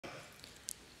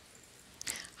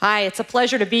Hi, it's a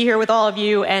pleasure to be here with all of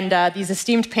you and these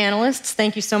esteemed panelists.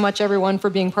 Thank you so much, everyone,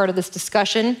 for being part of this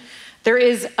discussion. There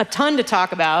is a ton to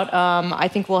talk about. I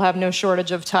think we'll have no shortage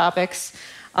of topics.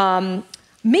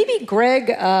 Maybe,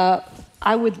 Greg,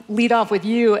 I would lead off with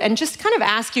you and just kind of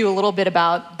ask you a little bit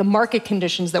about the market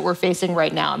conditions that we're facing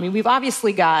right now. I mean, we've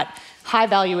obviously got high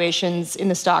valuations in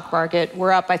the stock market.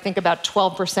 We're up, I think, about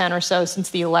 12% or so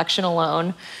since the election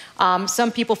alone.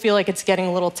 Some people feel like it's getting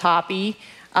a little toppy.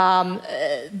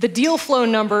 The deal flow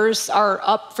numbers are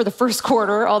up for the first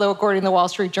quarter, although according to the Wall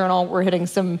Street Journal, we're hitting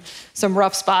some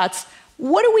rough spots.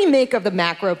 What do we make of the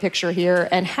macro picture here,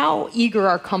 and how eager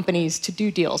are companies to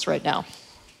do deals right now?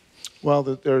 Well,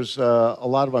 there's a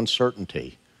lot of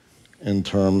uncertainty in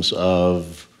terms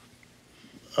of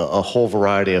a whole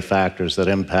variety of factors that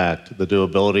impact the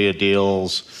doability of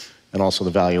deals and also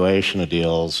the valuation of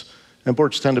deals. And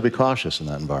boards tend to be cautious in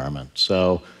that environment.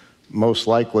 So most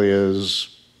likely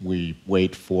is we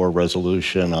wait for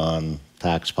resolution on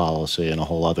tax policy and a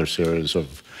whole other series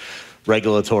of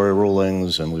regulatory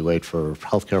rulings, and we wait for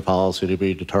healthcare policy to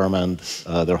be determined.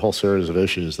 There are a whole series of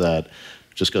issues that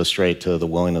just go straight to the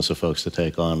willingness of folks to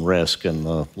take on risk and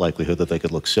the likelihood that they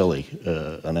could look silly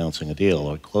announcing a deal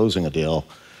or closing a deal.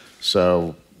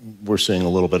 So we're seeing a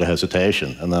little bit of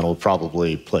hesitation, and that'll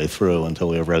probably play through until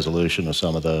we have resolution of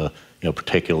some of the,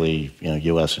 particularly,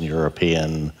 U.S. and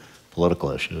European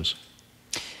political issues.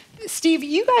 Steve,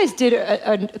 you guys did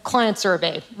a client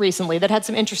survey recently that had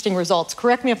some interesting results.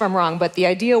 Correct me if I'm wrong, but the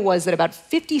idea was that about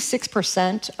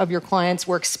 56% of your clients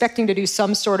were expecting to do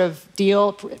some sort of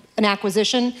deal, an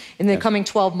acquisition, in the coming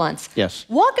 12 months. Yes.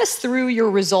 Walk us through your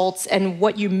results and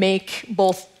what you make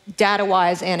both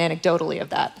data-wise and anecdotally of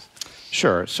that.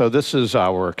 Sure. So this is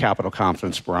our capital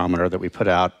confidence barometer that we put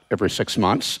out every 6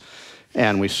 months.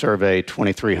 And we survey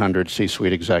 2,300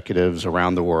 C-suite executives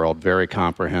around the world, very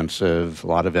comprehensive, a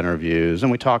lot of interviews. And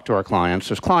we talk to our clients.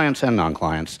 There's clients and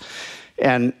non-clients.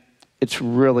 And it's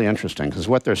really interesting because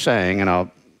what they're saying, and I'll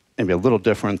maybe a little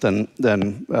different than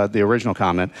the original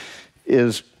comment,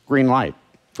 is green light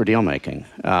for deal making.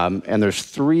 And there's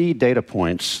 3 data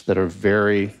points that are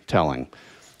very telling.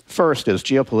 First is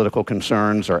geopolitical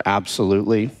concerns are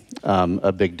absolutely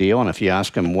a big deal. And if you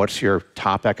ask them, what's your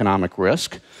top economic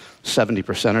risk?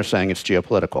 70% are saying it's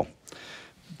geopolitical.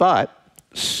 But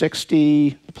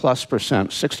 60+%,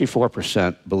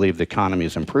 64% believe the economy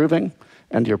is improving.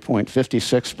 And to your point,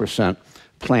 56%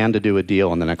 plan to do a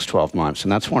deal in the next 12 months.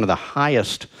 And that's one of the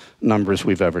highest numbers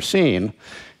we've ever seen.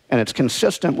 And it's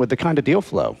consistent with the kind of deal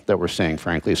flow that we're seeing,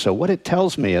 frankly. So what it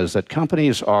tells me is that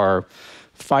companies are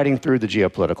fighting through the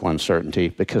geopolitical uncertainty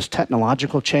because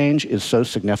technological change is so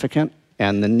significant,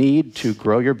 and the need to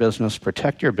grow your business,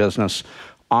 protect your business,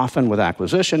 often with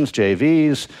acquisitions,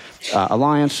 JVs,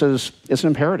 alliances, is an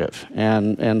imperative.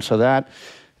 And so that,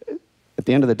 at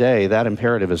the end of the day, that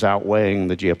imperative is outweighing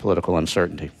the geopolitical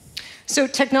uncertainty. So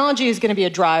technology is going to be a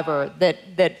driver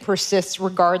that persists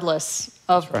regardless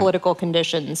of political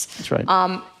conditions. That's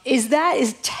right. Is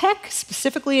tech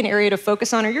specifically an area to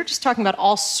focus on, or you're just talking about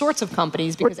all sorts of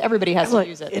companies because everybody has to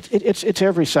use it? It's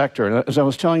every sector. And as I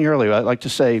was telling you earlier, I'd like to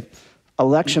say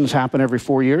elections happen every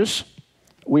 4 years.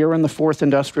 We are in the 4th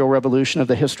industrial revolution of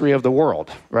the history of the world,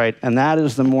 right? And that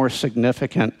is the more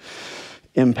significant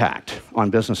impact on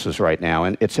businesses right now.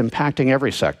 And it's impacting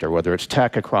every sector, whether it's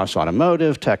tech across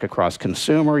automotive, tech across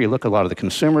consumer. You look at a lot of the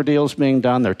consumer deals being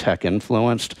done, they're tech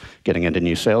influenced, getting into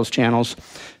new sales channels.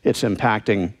 It's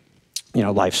impacting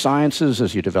life sciences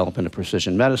as you develop into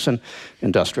precision medicine,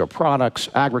 industrial products,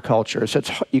 agriculture. So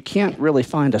you can't really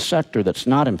find a sector that's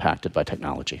not impacted by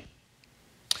technology.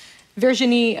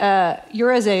 Virginie,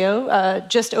 Eurazeo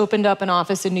just opened up an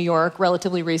office in New York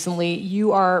relatively recently.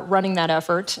 You are running that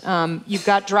effort. You've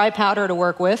got dry powder to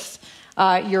work with.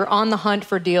 You're on the hunt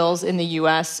for deals in the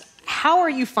U.S. How are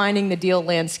you finding the deal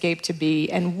landscape to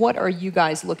be, and what are you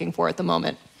guys looking for at the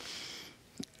moment?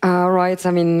 Right.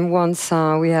 I mean, once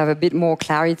we have a bit more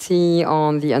clarity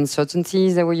on the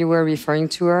uncertainties that you were referring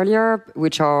to earlier,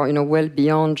 which are well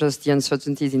beyond just the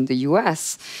uncertainties in the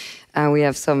U.S., we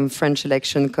have some French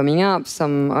election coming up,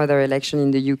 some other election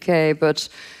in the UK. But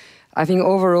I think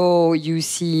overall, you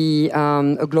see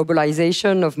a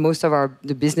globalization of most of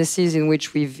the businesses in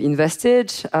which we've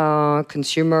invested,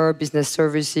 consumer, business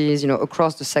services,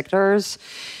 across the sectors.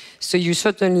 So you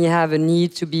certainly have a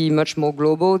need to be much more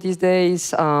global these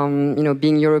days.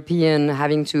 Being European,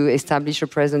 having to establish a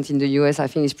presence in the US, I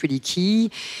think is pretty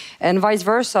key. And vice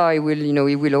versa, it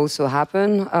will also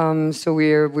happen. So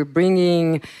we're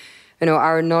bringing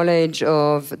our knowledge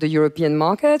of the European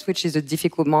market, which is a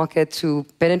difficult market to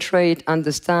penetrate,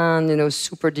 understand,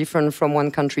 super different from one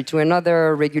country to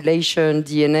another, regulation,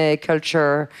 DNA,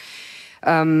 culture.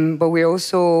 But we're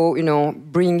also,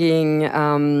 bringing,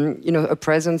 a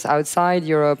presence outside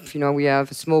Europe. We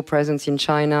have a small presence in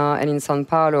China and in São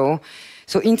Paulo.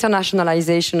 So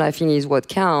internationalization, I think, is what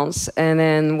counts. And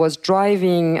then what's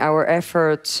driving our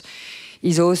efforts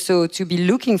is also to be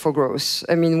looking for growth.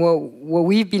 I mean, what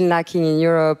we've been lacking in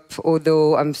Europe,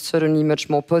 although I'm certainly much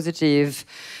more positive,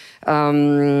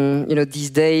 these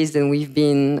days than we've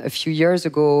been a few years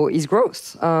ago, is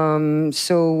growth.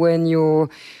 So when you're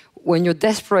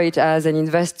desperate as an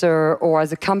investor or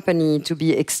as a company to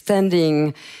be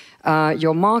extending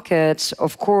your market,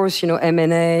 of course,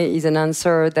 M&A is an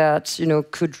answer that,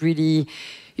 could really,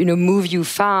 move you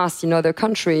fast in other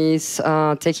countries,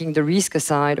 taking the risk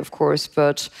aside, of course.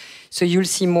 But so you'll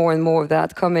see more and more of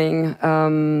that coming.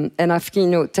 And I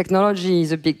think, technology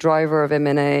is a big driver of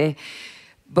M&A.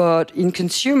 But in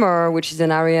consumer, which is an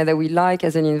area that we like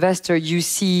as an investor, you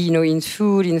see, in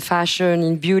food, in fashion,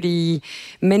 in beauty,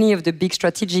 many of the big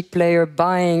strategic players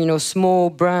buying, small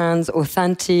brands,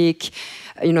 authentic,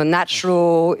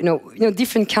 natural,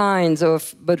 different kinds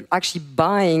of, but actually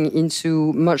buying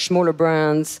into much smaller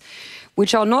brands,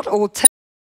 which are not all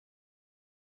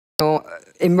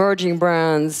emerging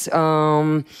brands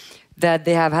that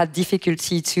they have had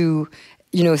difficulty to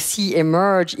see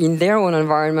emerge in their own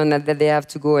environment that they have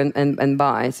to go and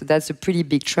buy. So that's a pretty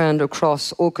big trend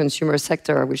across all consumer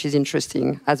sector, which is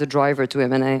interesting as a driver to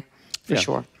M&A, for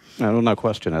sure. No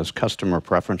question, as customer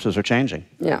preferences are changing.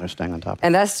 Yeah. They're staying on top.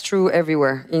 And that's true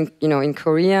everywhere. In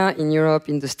Korea, in Europe,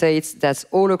 in the States, that's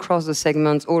all across the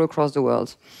segments, all across the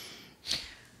world.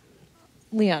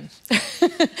 Leon,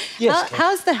 yes,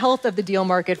 how's the health of the deal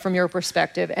market from your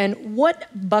perspective, and what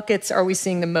buckets are we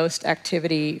seeing the most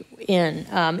activity in?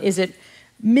 Is it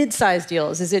mid-sized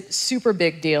deals? Is it super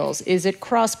big deals? Is it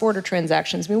cross-border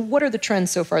transactions? I mean, what are the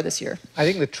trends so far this year? I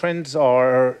think the trends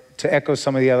are, to echo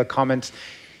some of the other comments,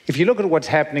 if you look at what's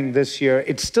happening this year,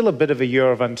 it's still a bit of a year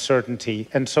of uncertainty.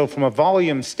 And so from a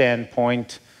volume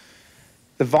standpoint,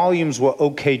 the volumes were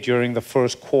okay during the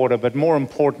first quarter, but more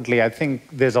importantly, I think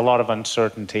there's a lot of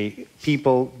uncertainty.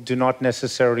 People do not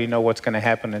necessarily know what's going to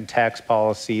happen in tax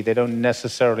policy. They don't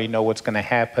necessarily know what's going to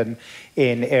happen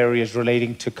in areas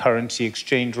relating to currency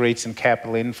exchange rates and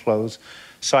capital inflows.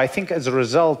 So I think as a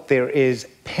result, there is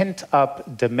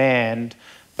pent-up demand,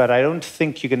 but I don't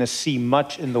think you're going to see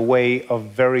much in the way of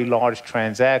very large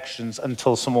transactions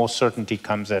until some more certainty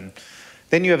comes in.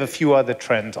 Then you have a few other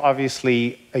trends.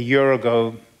 Obviously, a year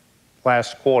ago,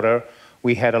 last quarter,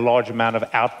 we had a large amount of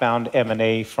outbound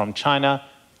M&A from China.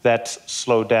 That's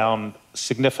slowed down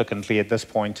significantly at this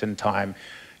point in time.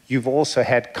 You've also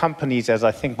had companies, as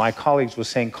I think my colleagues were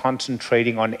saying,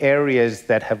 concentrating on areas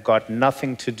that have got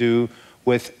nothing to do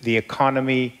with the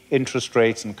economy, interest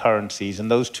rates, and currencies.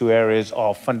 And those two areas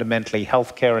are fundamentally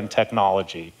healthcare and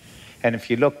technology. And if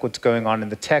you look what's going on in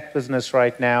the tech business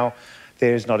right now,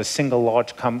 there's not a single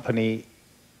large company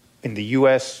in the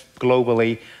US,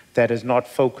 globally, that is not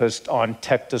focused on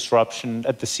tech disruption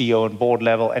at the CEO and board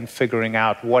level and figuring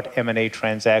out what M&A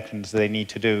transactions they need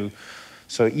to do.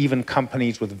 So even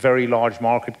companies with very large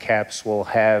market caps will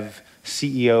have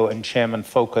CEO and chairman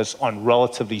focus on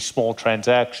relatively small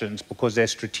transactions because they're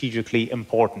strategically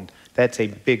important. That's a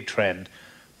big trend.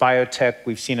 Biotech,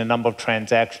 we've seen a number of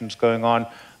transactions going on.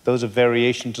 Those are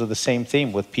variations of the same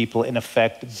theme, with people, in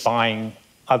effect, buying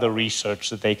other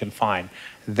research that they can find.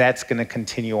 That's going to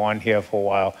continue on here for a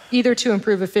while. Either to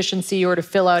improve efficiency or to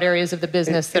fill out areas of the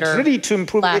business that are really to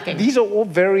improve lacking. These are all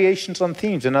variations on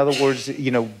themes. In other words,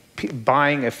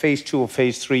 buying a phase 2 or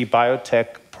phase 3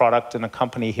 biotech product in a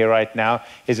company here right now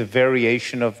is a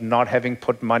variation of not having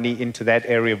put money into that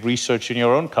area of research in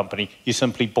your own company. You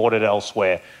simply bought it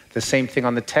elsewhere. The same thing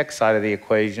on the tech side of the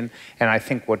equation. And I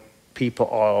think what people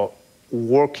are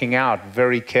working out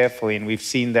very carefully, and we've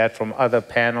seen that from other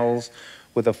panels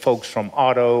with the folks from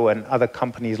Otto and other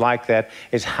companies like that,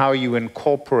 is how you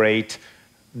incorporate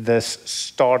this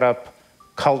startup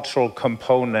cultural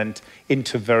component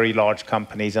into very large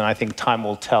companies. And I think time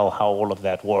will tell how all of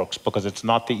that works, because it's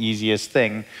not the easiest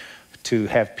thing to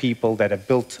have people that have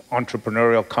built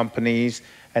entrepreneurial companies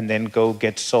and then go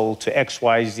get sold to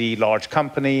XYZ large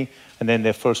company, and then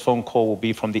their first phone call will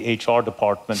be from the HR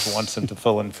department who wants them to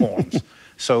fill in forms.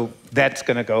 So that's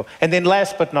going to go. And then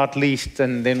last but not least,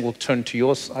 and then we'll turn to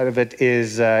your side of it,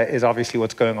 is obviously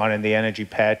what's going on in the energy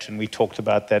patch, and we talked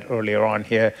about that earlier on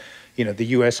here. The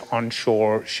US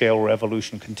onshore shale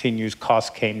revolution continues, costs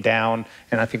came down,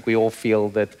 and I think we all feel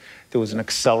that there was an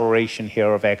acceleration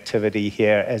here of activity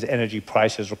here as energy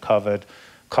prices recovered.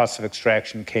 cost of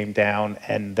extraction came down,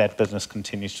 and that business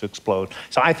continues to explode.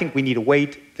 So I think we need to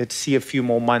wait. Let's see a few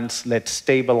more months. Let's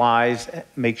stabilize,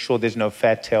 make sure there's no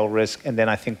fat tail risk, and then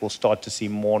I think we'll start to see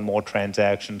more and more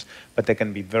transactions. But they're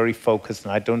going to be very focused,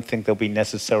 and I don't think they'll be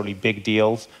necessarily big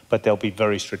deals, but they'll be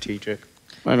very strategic.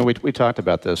 And we talked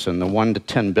about this, in the 1 to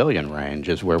 10 billion range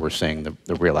is where we're seeing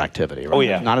the real activity, right? Oh,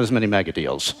 yeah. Not as many mega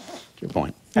deals, to your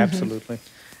point. Absolutely.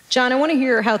 John, I want to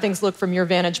hear how things look from your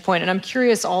vantage point, and I'm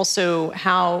curious also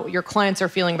how your clients are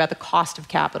feeling about the cost of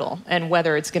capital and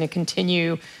whether it's going to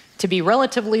continue to be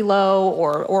relatively low,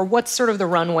 or what's sort of the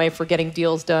runway for getting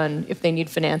deals done if they need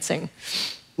financing.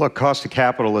 Look, cost of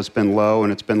capital has been low,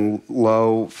 and it's been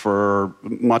low for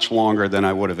much longer than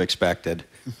I would have expected.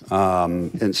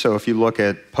 And so if you look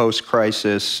at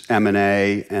post-crisis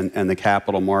M&A and the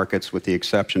capital markets, with the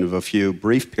exception of a few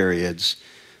brief periods,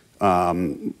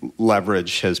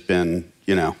 leverage has been,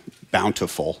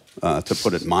 bountiful, to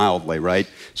put it mildly, right?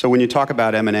 So when you talk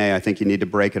about M&A, I think you need to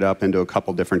break it up into a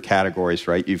couple different categories,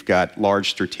 right? You've got large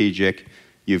strategic,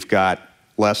 you've got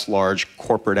less large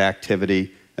corporate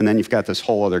activity, and then you've got this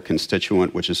whole other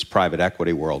constituent, which is private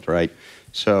equity world, right?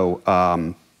 So,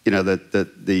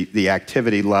 the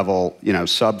activity level,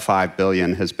 sub 5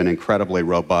 billion has been incredibly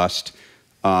robust.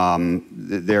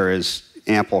 There is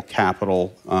ample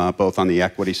capital, both on the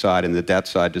equity side and the debt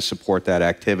side, to support that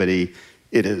activity.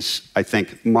 It is, I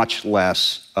think, much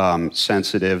less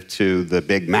sensitive to the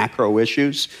big macro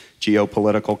issues,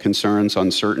 geopolitical concerns,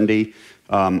 uncertainty.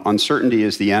 Uncertainty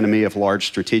is the enemy of large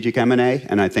strategic M&A,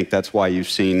 and I think that's why you've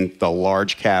seen the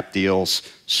large cap deals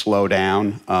slow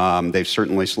down. They've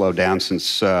certainly slowed down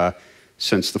since the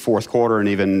fourth quarter, and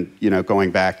even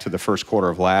going back to the first quarter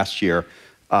of last year.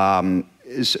 But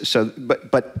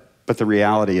the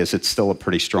reality is it's still a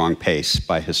pretty strong pace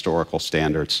by historical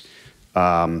standards.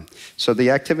 So the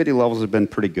activity levels have been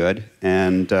pretty good,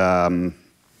 and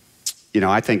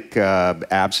I think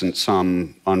absent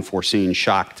some unforeseen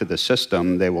shock to the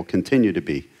system, they will continue to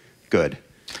be good.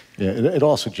 Yeah, it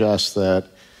all suggests that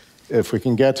if we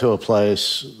can get to a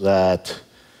place that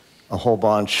a whole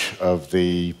bunch of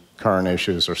the current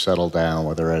issues are settled down,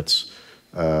 whether it's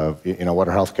what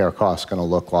are healthcare costs going to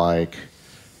look like,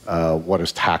 what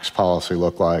does tax policy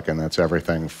look like, and that's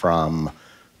everything from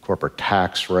corporate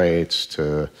tax rates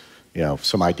to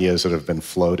some ideas that have been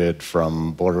floated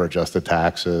from border-adjusted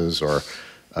taxes or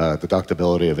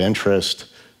deductibility of interest,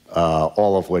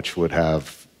 all of which would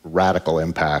have radical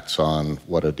impacts on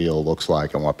what a deal looks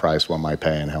like and what price one might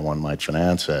pay and how one might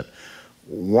finance it.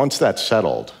 Once that's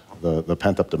settled, the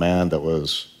pent-up demand that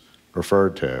was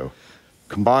referred to,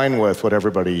 combined with what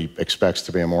everybody expects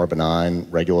to be a more benign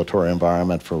regulatory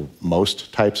environment for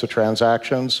most types of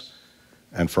transactions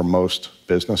and for most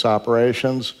business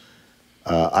operations,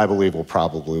 I believe will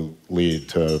probably lead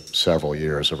to several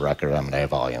years of record M&A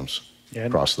volumes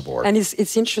across the board. And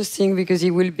it's interesting because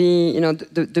it will be,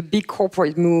 the big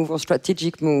corporate move or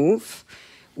strategic move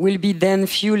will be then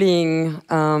fueling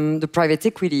the private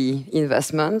equity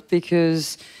investment,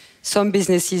 because some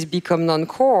businesses become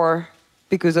non-core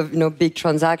because of big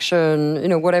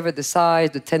transaction, whatever the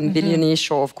size, the 10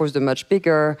 billion-ish, or of course the much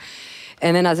bigger.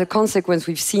 And then as a consequence,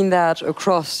 we've seen that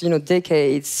across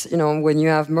decades. When you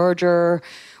have merger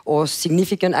or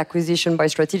significant acquisition by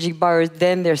strategic buyers,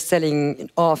 then they're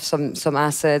selling off some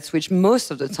assets, which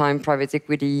most of the time private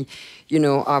equity,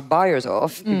 are buyers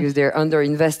of, because they're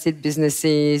under-invested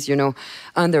businesses,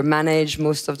 under-managed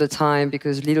most of the time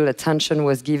because little attention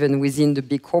was given within the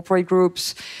big corporate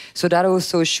groups. So that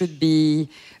also should be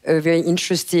a very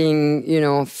interesting,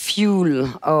 fuel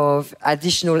of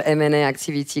additional M&A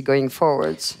activity going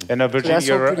forward. And Virginie, so that's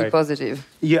all pretty right. positive.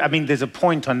 Yeah, I mean, there's a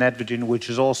point on that, Virginie, which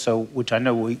I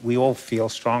know we all feel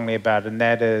strongly about, and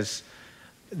that is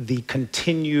the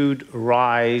continued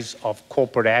rise of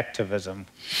corporate activism,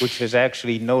 which is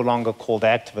actually no longer called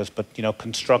activists, but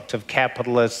constructive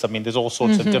capitalists. I mean, there's all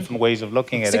sorts of different ways of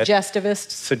looking at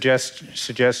Suggestivists.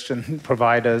 Suggestion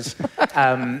providers.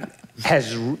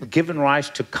 Has given rise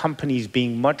to companies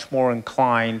being much more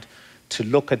inclined to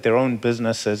look at their own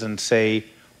businesses and say,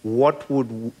 what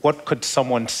could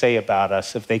someone say about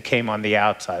us if they came on the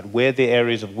outside? Where are the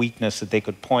areas of weakness that they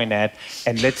could point at?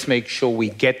 And let's make sure we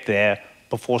get there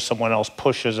before someone else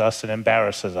pushes us and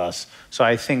embarrasses us. So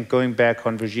I think going back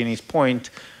on Virginie's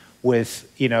point,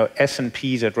 with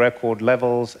S&Ps at record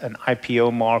levels, an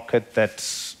IPO market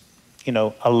that's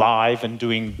alive and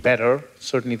doing better,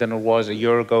 certainly than it was a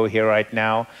year ago here right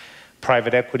now.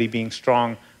 Private equity being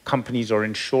strong, companies are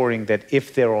ensuring that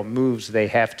if there are moves they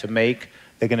have to make,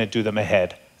 they're going to do them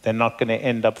ahead. They're not going to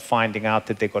end up finding out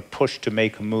that they got pushed to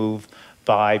make a move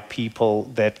by people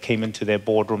that came into their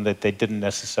boardroom that they didn't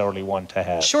necessarily want to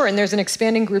have. Sure, and there's an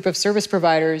expanding group of service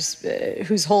providers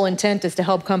whose whole intent is to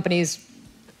help companies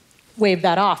wave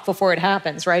that off before it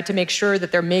happens, right? To make sure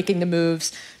that they're making the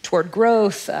moves toward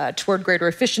growth, toward greater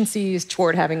efficiencies,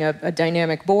 toward having a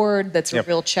dynamic board that's a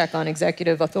real check on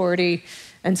executive authority,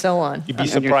 and so on. You'd be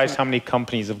surprised how many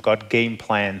companies have got game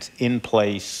plans in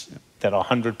place that are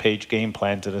 100-page game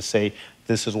plans that say,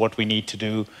 this is what we need to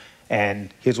do,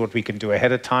 and here's what we can do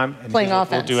ahead of time, and Playing here's what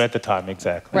offense. we'll do at the time,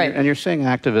 exactly. Right. And you're seeing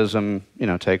activism,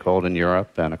 take hold in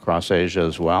Europe and across Asia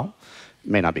as well. It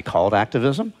may not be called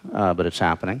activism, but it's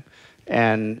happening.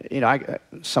 And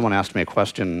someone asked me a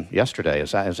question yesterday: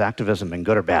 Has activism been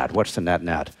good or bad? What's the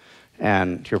net?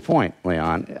 And to your point,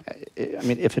 Leon,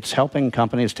 if it's helping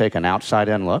companies take an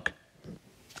outside-in look,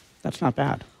 that's not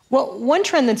bad. Well, one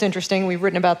trend that's interesting, we've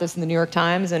written about this in the New York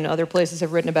Times and other places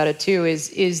have written about it too,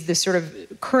 is this sort of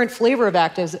current flavor of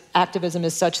activism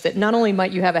is such that not only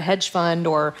might you have a hedge fund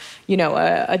or,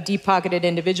 a deep-pocketed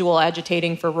individual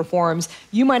agitating for reforms,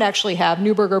 you might actually have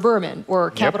Neuberger Berman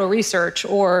or Capital Research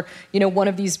or, one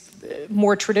of these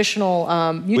more traditional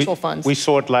mutual funds. We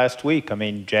saw it last week.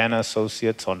 Jana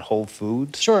Associates on Whole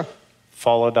Foods. Sure.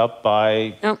 Followed up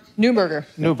by Neuberger.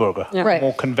 Neuberger, Right.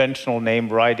 More conventional name,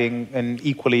 writing an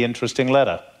equally interesting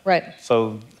letter. Right.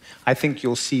 So I think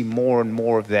you'll see more and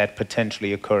more of that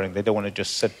potentially occurring. They don't want to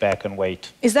just sit back and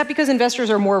wait. Is that because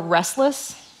investors are more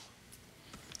restless?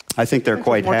 I think they're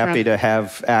quite happy to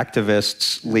have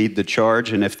activists lead the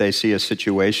charge, and if they see a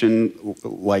situation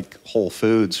like Whole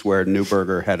Foods where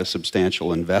Neuberger had a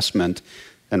substantial investment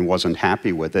and wasn't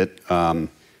happy with it,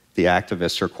 the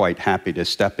activists are quite happy to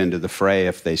step into the fray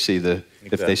if they see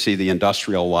the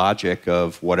industrial logic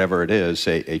of whatever it is,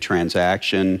 a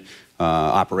transaction,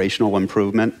 operational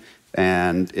improvement,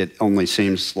 and it only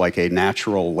seems like a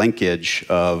natural linkage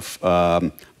of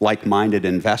like-minded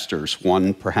investors,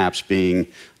 one perhaps being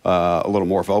a little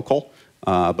more vocal,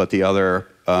 but the other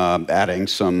adding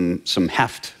some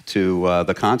heft to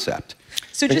the concept.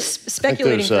 So just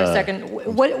speculating for a second,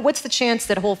 what's the chance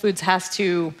that Whole Foods has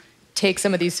to take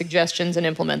some of these suggestions and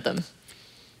implement them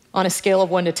on a scale of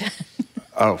 1 to 10?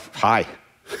 Oh, high.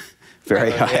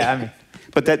 Very high. Yeah,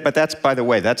 But that's, by the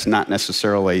way, that's not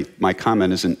necessarily, my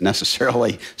comment isn't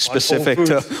necessarily specific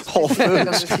to Whole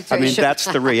Foods. That's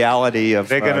the reality of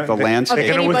the landscape.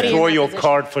 They're going to withdraw your position.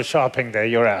 card for shopping there,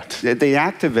 you're out. The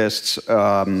activists,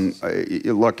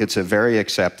 look, it's a very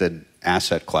accepted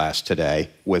asset class today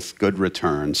with good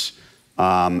returns.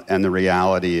 And the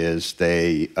reality is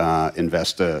they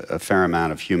invest a fair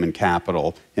amount of human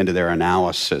capital into their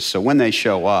analysis. So when they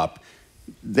show up,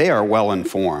 they are well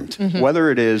informed,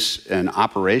 whether it is an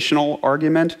operational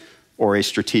argument or a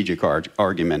strategic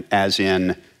argument, as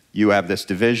in you have this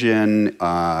division,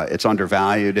 it's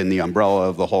undervalued in the umbrella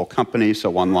of the whole company,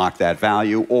 so unlock that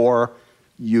value, or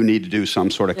you need to do some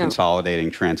sort of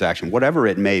consolidating transaction. Whatever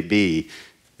it may be,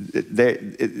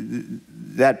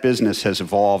 that business has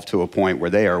evolved to a point where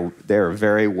they are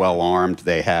very well armed.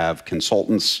 They have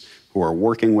consultants who are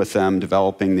working with them,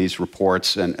 developing these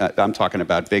reports, and I'm talking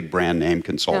about big brand name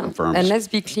consultant firms. And let's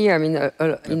be clear,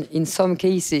 in some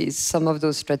cases, some of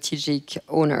those strategic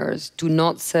owners do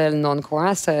not sell non-core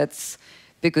assets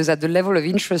because at the level of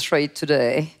interest rate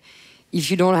today, if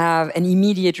you don't have an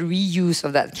immediate reuse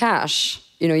of that cash,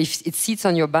 if it sits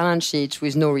on your balance sheet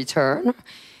with no return,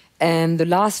 and the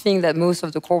last thing that most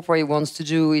of the corporate wants to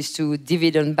do is to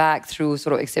dividend back through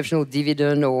sort of exceptional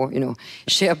dividend or,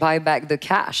 share buyback the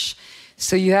cash.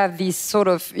 So you have this sort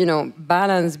of,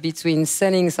 balance between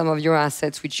selling some of your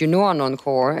assets, which are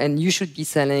non-core and you should be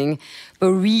selling, but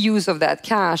reuse of that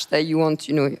cash that you want,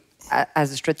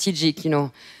 as a strategic,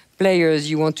 players,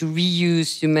 you want to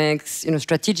reuse to make,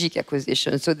 strategic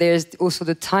acquisitions. So there's also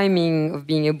the timing of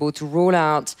being able to roll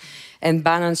out and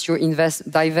balance your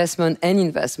divestment and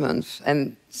investment.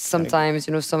 And sometimes,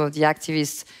 some of the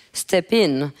activists step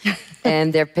in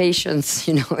and their patience,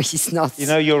 is not...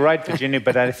 You're right, Virginie,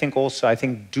 but I think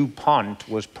DuPont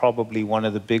was probably one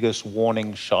of the biggest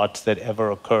warning shots that ever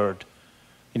occurred.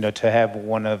 To have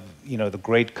one of, the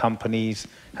great companies,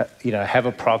 have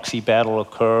a proxy battle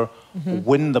occur,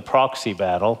 win the proxy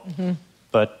battle,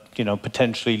 but,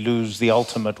 potentially lose the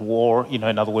ultimate war.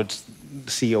 In other words,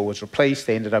 the CEO was replaced.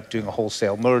 They ended up doing a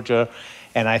wholesale merger.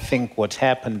 And I think what's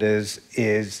happened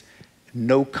is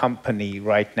no company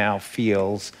right now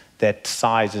feels that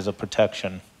size is a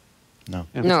protection. No.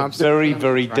 It's a very,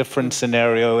 very different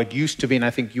scenario. It used to be, and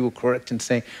I think you were correct in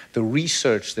saying, the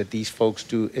research that these folks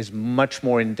do is much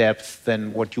more in-depth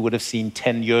than what you would have seen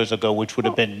 10 years ago, which would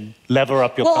have been lever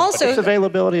up your company. Also, it's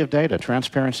availability of data,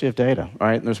 transparency of data,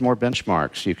 right? There's more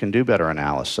benchmarks. You can do better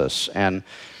analysis. And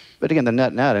But again, the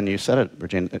net, and you said it,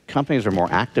 Virginie, companies are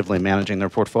more actively managing their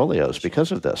portfolios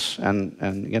because of this. And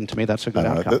again, to me, that's a good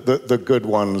outcome. The good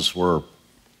ones were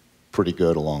pretty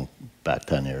good back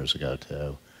 10 years ago,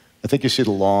 too. I think you see the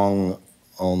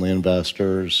long-only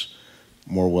investors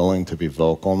more willing to be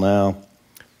vocal now,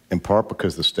 in part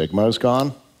because the stigma is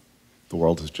gone. The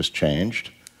world has just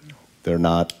changed. They're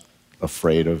not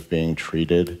afraid of being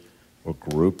treated or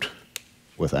grouped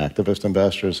with activist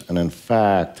investors. And in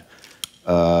fact,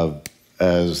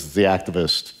 as the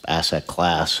activist asset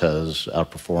class has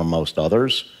outperformed most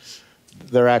others,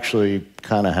 they're actually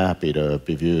kind of happy to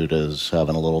be viewed as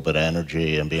having a little bit of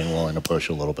energy and being willing to push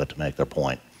a little bit to make their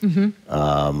point.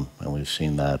 And we've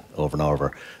seen that over and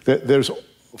over. There's,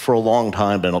 for a long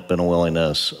time, been a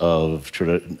willingness of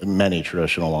many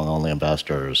traditional long-only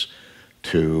investors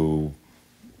to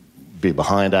be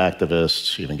behind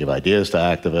activists, even give ideas to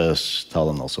activists, tell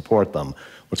them they'll support them.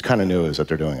 What's kind of new is that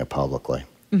they're doing it publicly.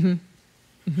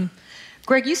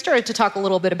 Greg, you started to talk a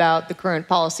little bit about the current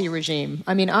policy regime.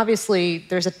 I mean, obviously,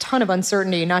 there's a ton of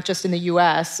uncertainty, not just in the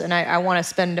US, and I want to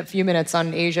spend a few minutes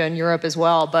on Asia and Europe as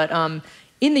well, but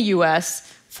in the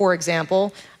US, for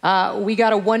example, we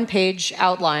got a one-page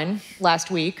outline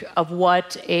last week of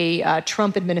what a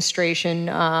Trump administration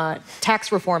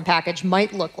tax reform package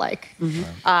might look like.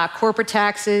 Corporate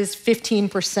taxes,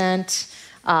 15%,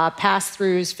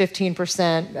 pass-throughs,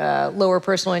 15%, lower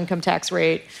personal income tax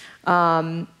rate.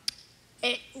 How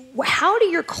do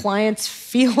your clients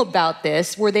feel about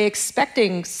this? Were they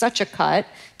expecting such a cut?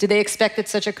 Do they expect that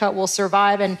such a cut will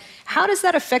survive? And how does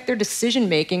that affect their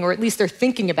decision-making, or at least their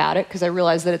thinking about it, because I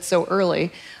realize that it's so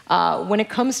early, when it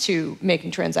comes to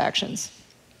making transactions,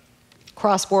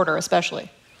 cross-border especially?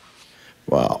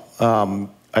 Well,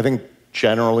 I think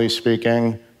generally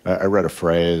speaking, I read a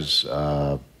phrase,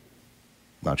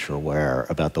 not sure where,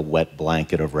 about the wet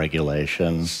blanket of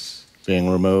regulation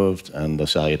being removed and the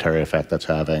salutary effect that's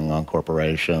having on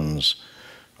corporations,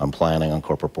 on planning, on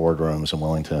corporate boardrooms, and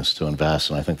willingness to invest.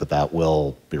 And I think that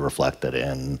will be reflected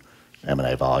in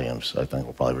M&A volumes. I think it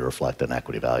will probably be reflected in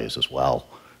equity values as well.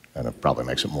 And it probably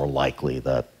makes it more likely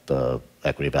that the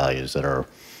equity values that are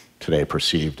today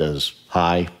perceived as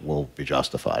high will be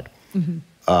justified.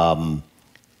 In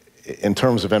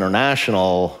terms of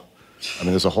international, I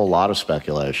mean, there's a whole lot of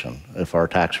speculation. If our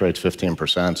tax rate's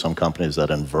 15%, some companies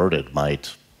that inverted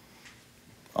might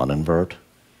uninvert.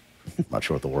 I'm not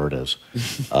sure what the word is.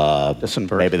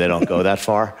 Disinvert. Maybe they don't go that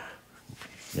far.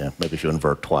 Yeah, maybe if you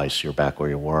invert twice, you're back where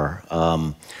you were.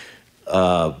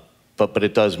 But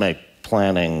it does make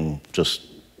planning just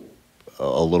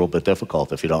a little bit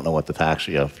difficult if you don't know what the tax,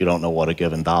 if you don't know what a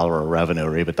given dollar of revenue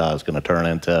or EBITDA is going to turn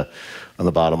into on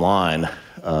the bottom line.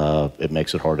 It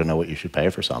makes it hard to know what you should pay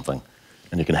for something.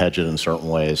 And you can hedge it in certain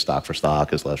ways. Stock for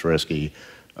stock is less risky.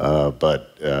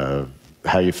 But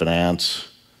how you finance,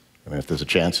 I mean, if there's a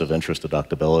chance of interest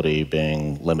deductibility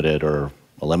being limited or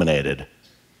eliminated,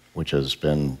 which has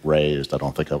been raised, I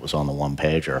don't think that was on the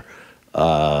one-pager,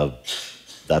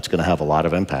 that's going to have a lot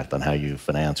of impact on how you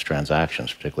finance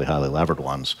transactions, particularly highly levered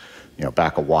ones. You know,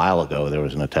 back a while ago, there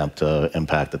was an attempt to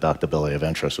impact deductibility of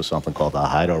interest with something called the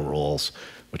Haida rules,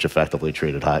 which effectively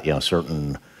treated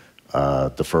certain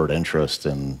deferred interest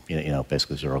in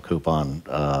basically zero coupon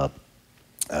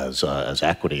as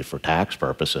equity for tax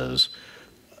purposes.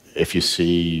 If you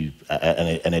see,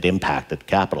 and it impacted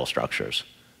capital structures.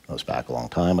 That was back a long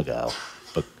time ago.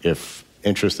 But if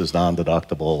interest is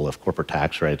non-deductible, if corporate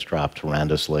tax rates dropped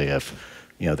horrendously, if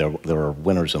there are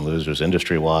winners and losers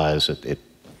industry-wise, it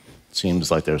seems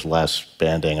like there's less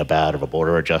banding about of a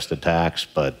border-adjusted tax,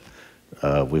 but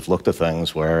we've looked at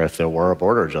things where if there were a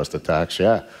border-adjusted tax,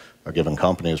 a given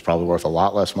company is probably worth a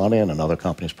lot less money and another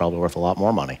company is probably worth a lot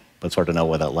more money. But it's hard to know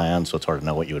where that lands, so it's hard to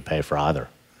know what you would pay for either.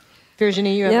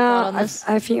 Virginie, you have a thought on this?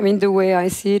 I think, I mean, the way I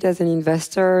see it as an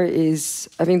investor is,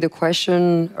 I think the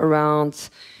question around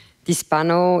this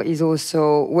panel is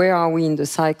also, where are we in the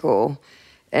cycle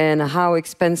and how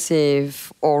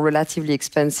expensive or relatively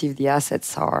expensive the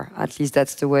assets are. At least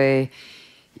that's the way,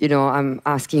 I'm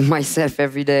asking myself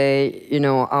every day,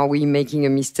 are we making a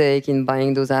mistake in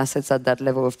buying those assets at that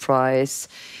level of price?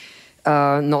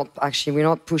 We're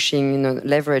not pushing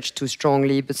leverage too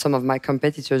strongly, but some of my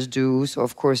competitors do. So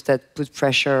of course that puts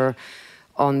pressure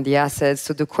on the assets.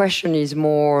 So the question is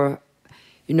more,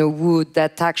 would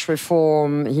that tax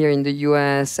reform here in the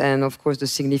US and of course the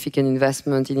significant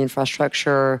investment in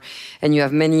infrastructure, and you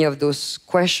have many of those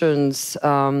questions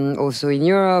also in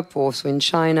Europe, also in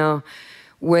China,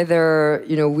 whether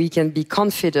we can be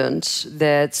confident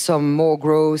that some more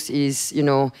growth is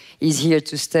here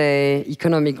to stay,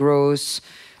 economic growth,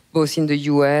 both in the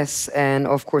US and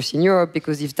of course in Europe,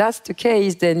 because if that's the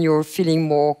case, then you're feeling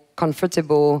more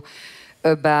comfortable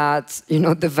about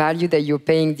the value that you're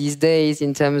paying these days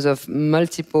in terms of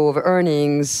multiple of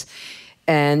earnings,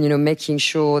 and making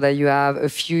sure that you have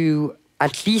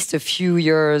at least a few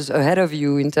years ahead of you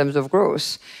in terms of growth.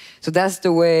 So that's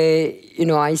the way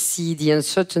I see the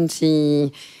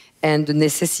uncertainty and the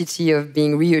necessity of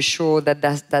being reassured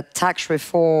that tax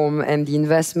reform and the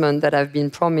investment that have been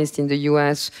promised in the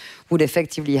US would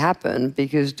effectively happen,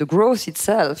 because the growth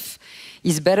itself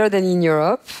is better than in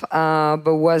Europe,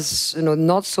 but was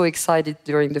not so excited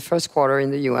during the first quarter in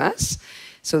the US.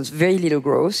 So it's very little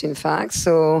growth, in fact.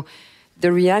 So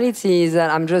the reality is that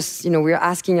we're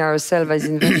asking ourselves as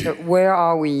investors, where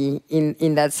are we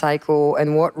in that cycle, and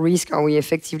what risk are we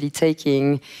effectively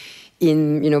taking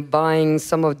in buying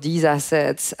some of these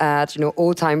assets at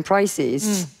all-time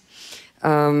prices?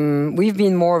 We've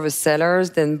been more of a sellers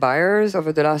than buyers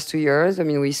over the last 2 years. I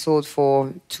mean, we sold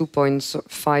for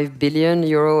 2.5 billion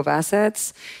euro of assets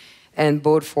and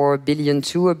bought for 1.2 billion,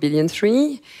 1.3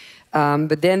 billion.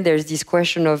 But then there's this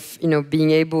question of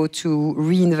being able to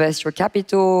reinvest your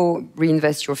capital,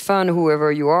 reinvest your fund,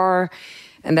 whoever you are,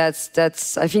 and I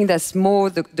think that's more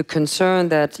the concern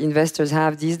that investors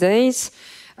have these days.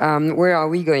 Where are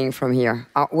we going from here?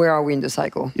 Where are we in the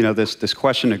cycle? This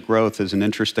question of growth is an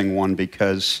interesting one,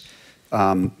 because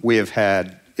we have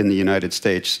had in the United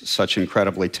States such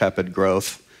incredibly tepid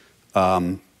growth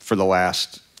for the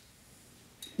last,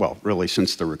 really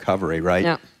since the recovery, right?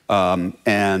 Yeah.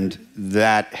 And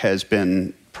that has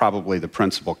been probably the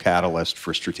principal catalyst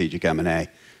for strategic M&A,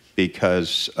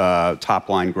 because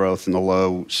top-line growth in the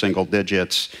low single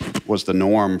digits was the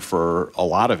norm for a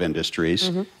lot of industries.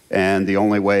 Mm-hmm. And the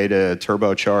only way to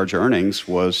turbocharge earnings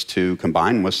was to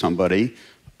combine with somebody.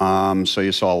 So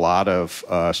you saw a lot of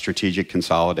strategic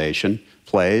consolidation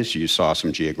plays. You saw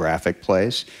some geographic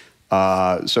plays.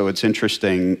 So it's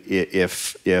interesting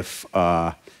if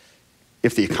the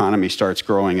economy starts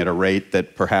growing at a rate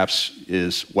that perhaps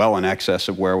is well in excess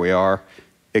of where we are,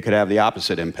 it could have the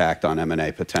opposite impact on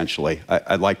M&A potentially.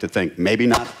 I'd like to think maybe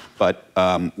not, but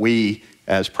we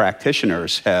as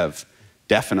practitioners have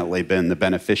definitely been the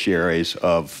beneficiaries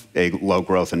of a low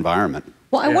growth environment.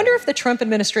 Well, I wonder if the Trump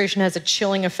administration has a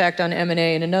chilling effect on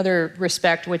M&A in another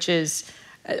respect, which is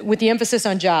with the emphasis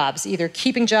on jobs, either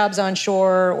keeping jobs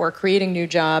onshore or creating new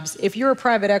jobs. If you're a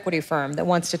private equity firm that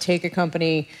wants to take a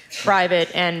company private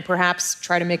and perhaps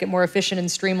try to make it more efficient and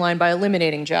streamlined by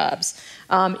eliminating jobs,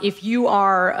 if you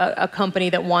are a company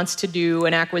that wants to do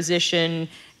an acquisition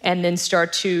and then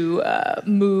start to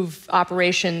move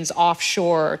operations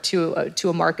offshore to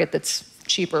a market that's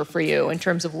cheaper for you in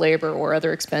terms of labor or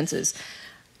other expenses,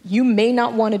 you may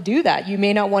not want to do that. You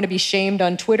may not want to be shamed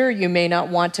on Twitter. You may not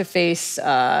want to face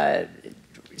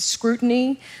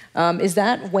scrutiny. Is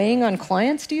that weighing on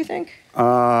clients, do you think?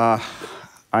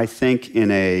 I think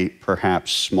in a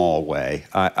perhaps small way.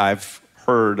 I've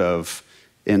heard of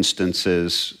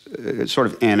instances, sort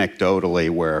of anecdotally,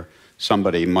 where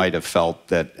somebody might have felt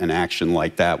that an action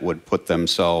like that would put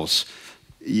themselves,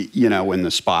 in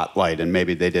the spotlight, and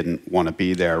maybe they didn't want to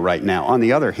be there right now. On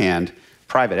the other hand,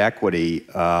 private equity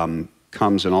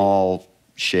comes in all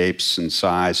shapes and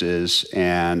sizes,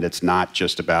 and it's not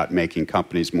just about making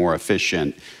companies more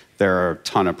efficient. There are a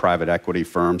ton of private equity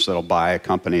firms that'll buy a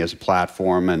company as a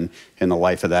platform, and in the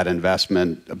life of that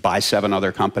investment, buy 7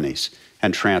 other companies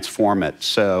and transform it.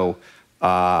 So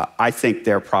I think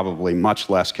they're probably much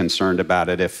less concerned about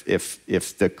it.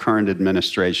 If the current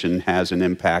administration has an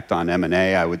impact on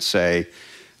M&A, I would say,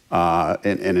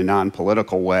 in a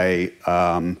non-political way,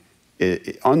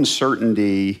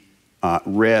 uncertainty,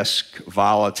 risk,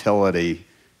 volatility,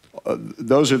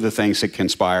 those are the things that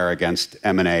conspire against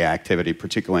M&A activity,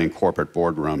 particularly in corporate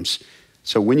boardrooms.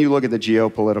 So when you look at the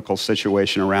geopolitical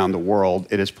situation around the world,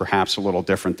 it is perhaps a little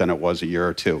different than it was a year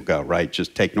or two ago, right?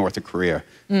 Just take North Korea,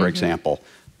 for example.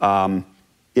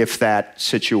 If that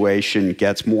situation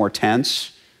gets more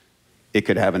tense, it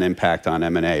could have an impact on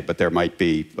M&A, but there might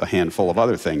be a handful of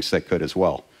other things that could as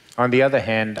well. On the other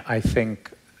hand, I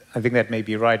think that may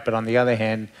be right, but on the other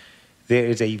hand, there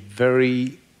is a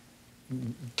very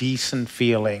decent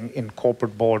feeling in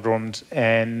corporate boardrooms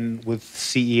and with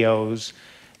CEOs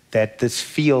that this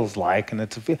feels like, and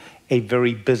it's a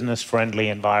very business-friendly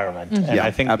environment. Mm-hmm. And yeah,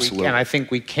 I think absolutely. I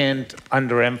think we can't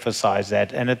underemphasize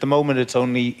that. And at the moment, it's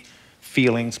only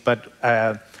feelings, but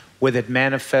whether it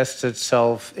manifests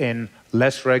itself in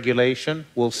less regulation,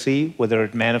 we'll see. Whether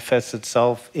it manifests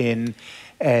itself in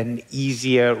an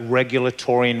easier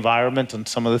regulatory environment and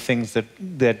some of the things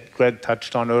that Greg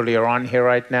touched on earlier on here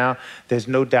right now, there's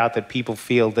no doubt that people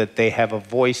feel that they have a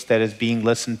voice that is being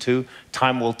listened to.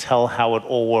 Time will tell how it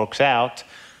all works out,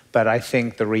 but I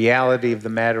think the reality of the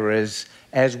matter is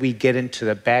as we get into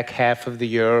the back half of the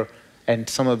year and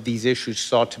some of these issues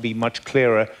start to be much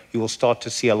clearer, you will start to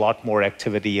see a lot more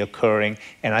activity occurring.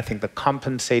 And I think the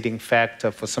compensating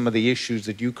factor for some of the issues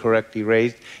that you correctly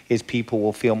raised is people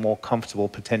will feel more comfortable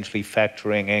potentially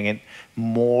factoring in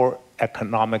more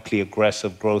economically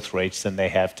aggressive growth rates than they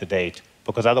have to date.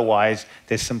 Because otherwise,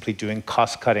 they're simply doing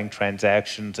cost-cutting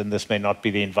transactions, and this may not be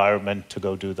the environment to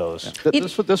go do those. Yeah.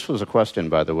 This was a question,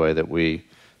 by the way, that we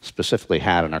specifically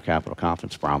had in our capital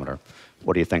confidence barometer.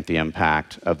 What do you think the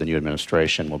impact of the new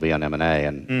administration will be on M&A?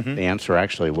 And the answer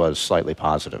actually was slightly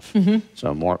positive,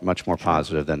 so much more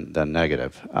positive than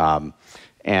negative.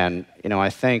 And I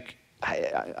think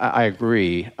I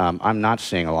agree. I'm not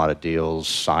seeing a lot of deals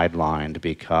sidelined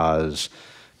because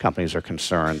companies are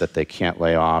concerned that they can't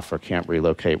lay off or can't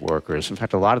relocate workers. In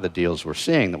fact, a lot of the deals we're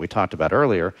seeing that we talked about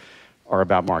earlier are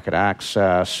about market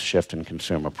access, shift in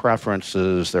consumer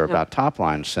preferences. They're about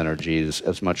top-line synergies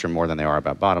as much or more than they are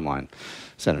about bottom-line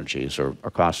synergies or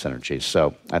cost synergies.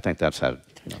 So I think that's had...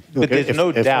 But there's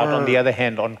no doubt, on the other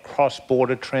hand, on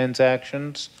cross-border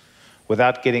transactions,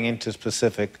 without getting into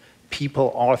specific,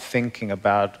 people are thinking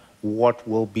about what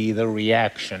will be the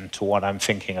reaction to what I'm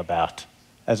thinking about.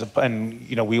 And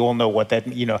we all know what that,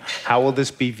 how will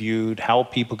this be viewed? How are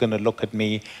people going to look at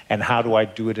me? And how do I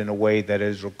do it in a way that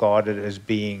is regarded as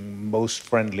being most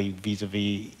friendly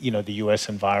vis-a-vis, the U.S.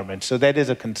 environment? So that is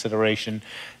a consideration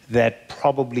that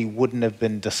probably wouldn't have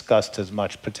been discussed as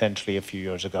much potentially a few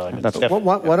years ago. And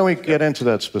why don't we get into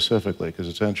that specifically? Because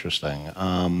it's interesting.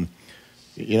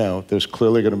 There's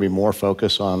clearly going to be more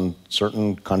focus on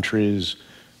certain countries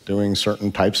doing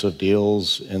certain types of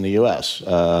deals in the U.S.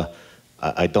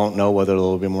 I don't know whether there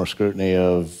will be more scrutiny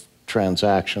of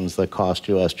transactions that cost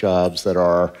U.S. jobs that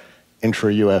are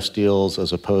intra-U.S. deals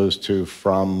as opposed to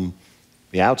from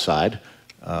the outside,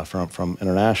 from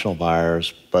international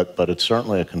buyers, but it's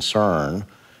certainly a concern.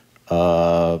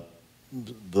 The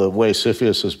way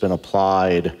CFIUS has been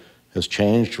applied has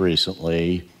changed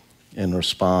recently in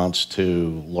response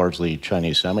to largely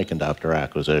Chinese semiconductor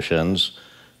acquisitions.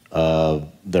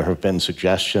 There have been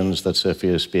suggestions that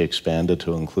CFIUS be expanded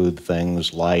to include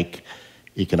things like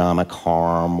economic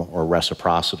harm or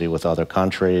reciprocity with other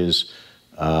countries.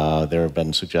 There have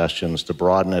been suggestions to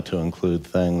broaden it to include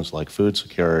things like food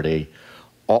security.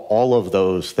 All of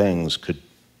those things could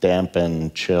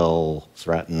dampen, chill,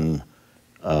 threaten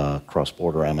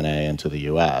cross-border M&A into the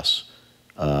U.S.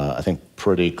 I think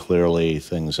pretty clearly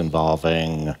things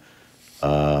involving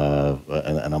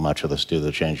and how much of this due to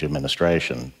the change in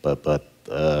administration, but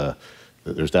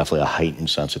there's definitely a heightened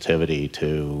sensitivity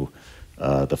to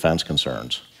defense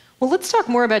concerns. Well, let's talk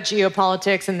more about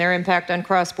geopolitics and their impact on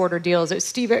cross-border deals.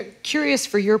 Steve, curious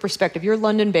for your perspective. You're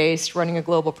London-based, running a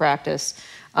global practice.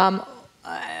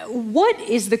 What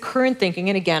is the current thinking,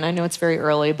 and again, I know it's very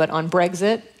early, but on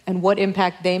Brexit and what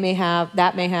impact that may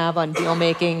have on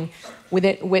deal-making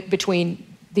between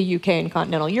the UK and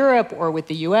continental Europe or with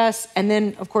the US. And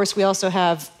then, of course, we also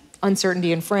have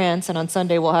uncertainty in France, and on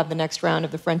Sunday we'll have the next round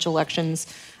of the French elections.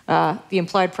 The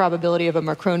implied probability of a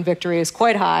Macron victory is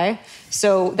quite high,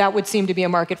 so that would seem to be a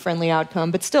market-friendly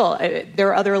outcome. But still, there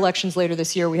are other elections later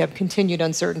this year. We have continued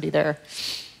uncertainty there.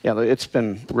 Yeah, it's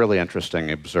been really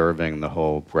interesting observing the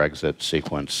whole Brexit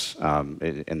sequence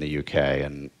in the UK.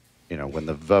 And, when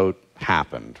the vote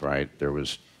happened, right, there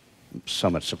was so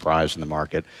much surprise in the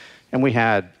market. And we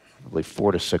had, I believe,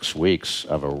 4 to 6 weeks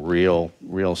of a real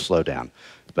slowdown.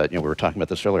 But we were talking about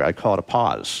this earlier. I call it a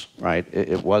pause, right?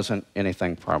 It wasn't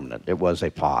anything permanent. It was a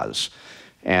pause.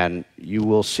 And you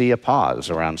will see a pause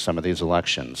around some of these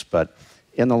elections. But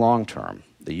in the long term,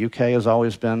 the UK has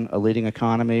always been a leading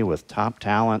economy with top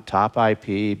talent, top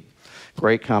IP,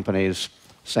 great companies.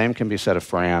 Same can be said of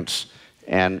France.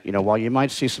 And while you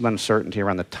might see some uncertainty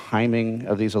around the timing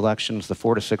of these elections, the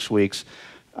 4 to 6 weeks,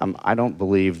 I don't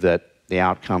believe that the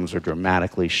outcomes are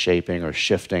dramatically shaping or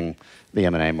shifting the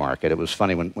M&A market. It was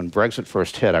funny, when Brexit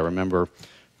first hit, I remember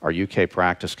our UK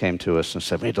practice came to us and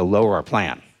said, we need to lower our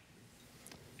plan.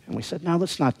 And we said, no,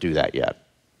 let's not do that yet.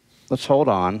 Let's hold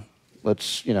on.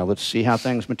 Let's see how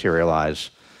things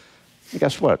materialize. And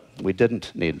guess what? We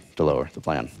didn't need to lower the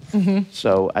plan.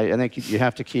 So I think you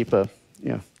have to keep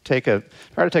try to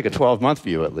take a 12-month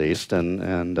view at least,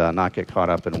 and not get caught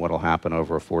up in what will happen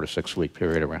over a 4 to 6 week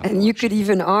period around. And you could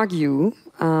even argue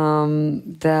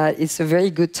that it's a very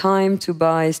good time to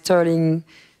buy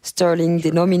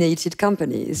sterling-denominated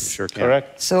companies. Sure can.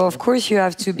 Correct. So of course you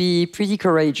have to be pretty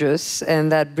courageous,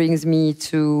 and that brings me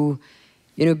to,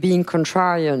 being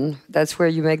contrarian. That's where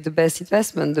you make the best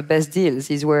investment, the best deals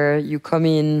is where you come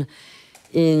in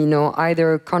in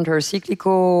either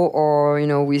counter-cyclical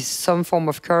or with some form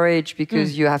of courage,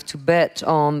 because you have to bet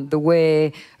on the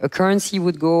way a currency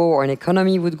would go or an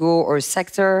economy would go or a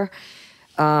sector.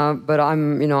 But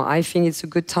I think it's a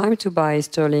good time to buy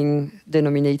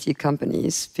sterling-denominated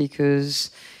companies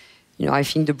because I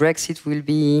think the Brexit will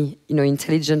be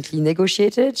intelligently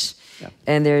negotiated. Yeah.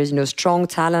 And there is strong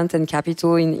talent and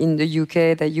capital in the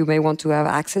UK that you may want to have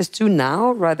access to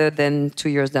now rather than 2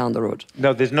 years down the road.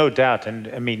 No, there's no doubt. And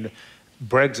I mean,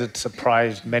 Brexit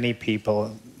surprised many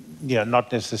people,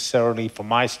 not necessarily from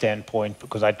my standpoint,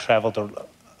 because I traveled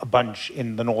a bunch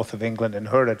in the north of England and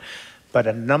heard it, but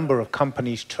a number of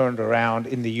companies turned around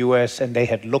in the US and they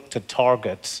had looked at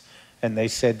targets and they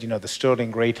said, the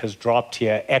sterling rate has dropped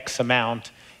here X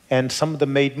amount, and some of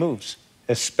them made moves,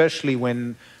 especially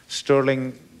when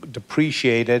sterling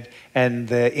depreciated and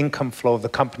the income flow of the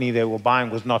company they were buying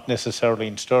was not necessarily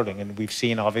in sterling. And we've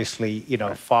seen, obviously,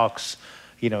 Fox,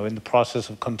 in the process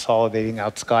of consolidating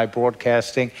out Sky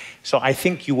Broadcasting. So I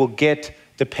think you will get,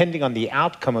 depending on the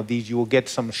outcome of these, you will get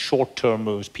some short-term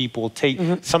moves. People will take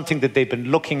something that they've been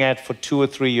looking at for 2 or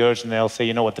 3 years and they'll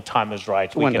say, what, the time is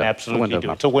right. We can absolutely do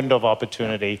it. It's a window of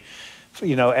opportunity.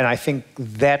 And I think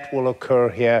that will occur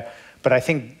here. But I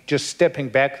think just stepping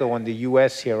back, though, on the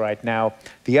U.S. here right now,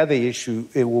 the other issue,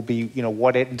 it will be,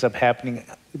 what ends up happening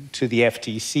to the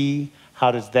FTC?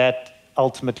 How does that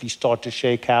ultimately start to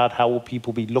shake out? How will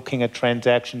people be looking at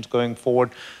transactions going forward?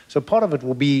 So part of it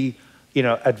will be,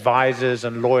 advisors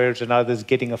and lawyers and others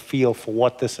getting a feel for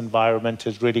what this environment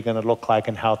is really going to look like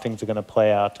and how things are going to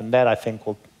play out. And that, I think,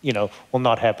 will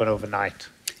not happen overnight.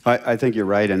 I think you're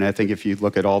right, and I think if you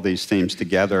look at all these themes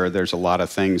together, there's a lot of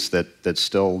things that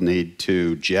still need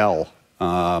to gel.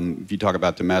 If you talk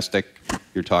about domestic,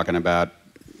 you're talking about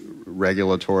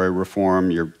regulatory reform,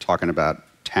 you're talking about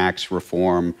tax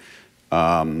reform,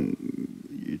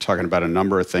 you're talking about a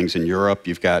number of things in Europe.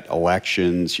 You've got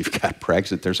elections, you've got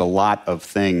Brexit. There's a lot of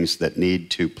things that need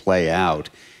to play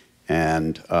out,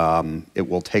 and it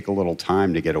will take a little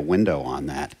time to get a window on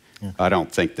that. Yeah. I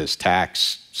don't think this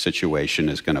tax situation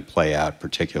is going to play out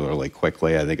particularly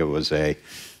quickly. I think it was a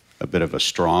bit of a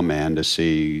straw man to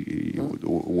see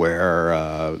where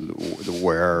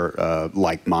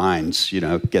like minds,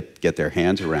 get their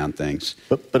hands around things.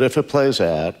 But if it plays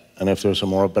out, and if there's a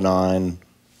more benign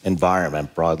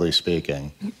environment, broadly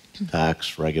speaking,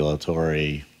 tax,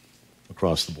 regulatory,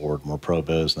 across the board, more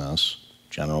pro-business,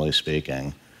 generally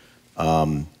speaking,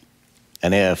 and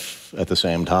if at the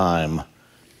same time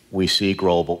we see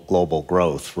global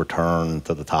growth return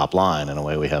to the top line in a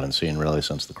way we haven't seen really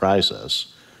since the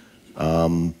crisis,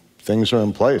 things are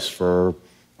in place for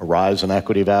a rise in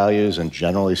equity values, and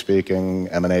generally speaking,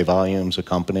 M&A volumes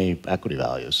accompany equity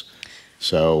values.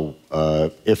 So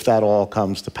if that all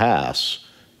comes to pass,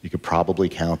 you could probably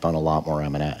count on a lot more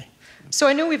M&A. So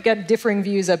I know we've got differing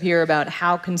views up here about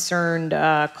how concerned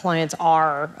clients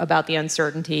are about the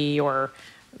uncertainty or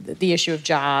the issue of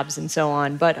jobs and so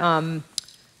on, but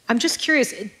I'm just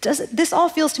curious, this all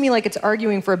feels to me like it's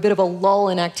arguing for a bit of a lull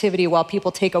in activity while people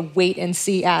take a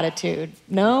wait-and-see attitude,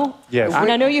 no? Yes.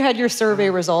 And I know you had your survey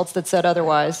results that said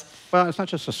otherwise. Well, it's not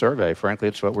just a survey, frankly.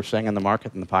 It's what we're seeing in the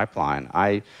market and the pipeline.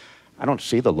 I don't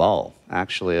see the lull,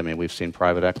 actually. I mean, we've seen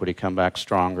private equity come back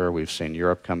stronger. We've seen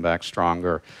Europe come back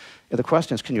stronger. The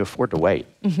question is, can you afford to wait,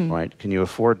 right? Can you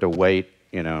afford to wait,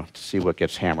 to see what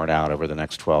gets hammered out over the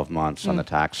next 12 months on the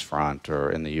tax front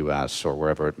or in the U.S. or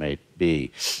wherever it may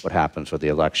be, what happens with the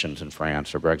elections in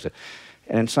France or Brexit.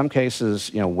 And in some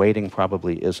cases, waiting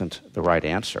probably isn't the right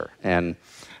answer. And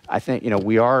I think,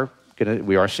 we are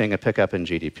seeing a pickup in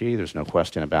GDP. There's no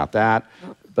question about that.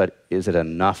 But is it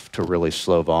enough to really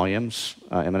slow volumes,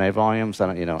 M&A volumes?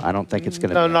 I don't think it's going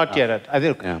to. No, not yet. I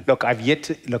think. Yeah.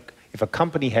 Look, if a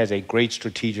company has a great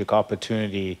strategic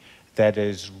opportunity that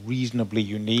is reasonably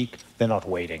unique, they're not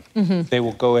waiting. They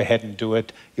will go ahead and do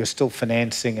it. You're still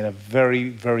financing in a very,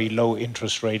 very low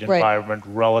interest rate environment,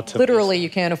 relatively. Literally, you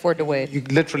can't afford to wait. You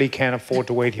literally can't afford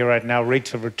to wait here right now.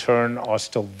 Rates of return are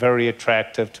still very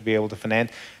attractive to be able to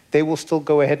finance. They will still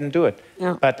go ahead and do it.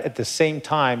 Yeah. But at the same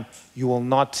time, you will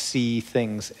not see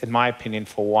things, in my opinion,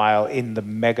 for a while in the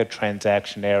mega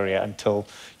transaction area until,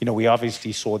 we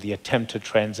obviously saw the attempted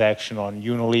transaction on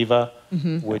Unilever,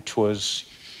 which was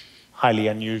highly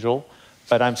unusual.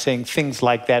 But I'm saying things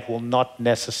like that will not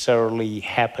necessarily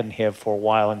happen here for a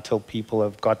while until people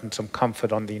have gotten some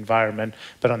comfort on the environment.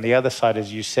 But on the other side,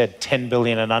 as you said, 10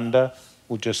 billion and under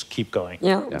will just keep going.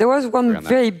 Yeah, there was one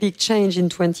very big change in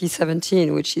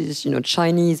 2017, which is,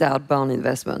 Chinese outbound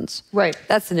investments. Right.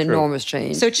 That's an enormous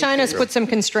change. So China's put some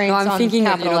constraints on I'm thinking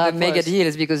of, capital the mega outflows.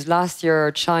 deals, because last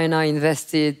year China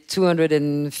invested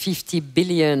 250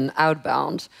 billion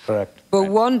outbound. Correct. But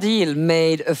one deal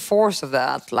made a fourth of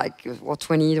that, like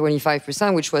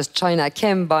 20-25%, which was China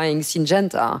Chem buying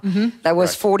Syngenta. That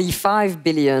was 45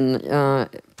 billion,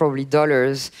 probably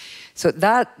dollars. So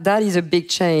that is a big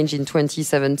change in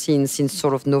 2017 since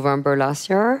sort of November last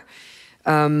year.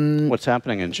 What's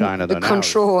happening in China, though, the now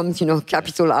control on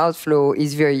capital outflow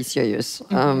is very serious.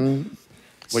 What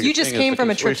You you're just seeing came is from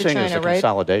a what you're trip to seeing is China, the right?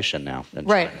 consolidation now in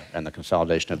Right. China, and the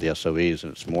consolidation of the SOEs,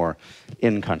 and it's more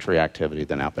in-country activity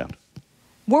than outbound.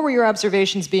 What were your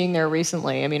observations being there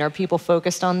recently? I mean, are people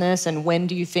focused on this, and when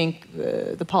do you think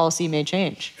the policy may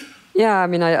change? Yeah, I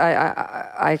mean,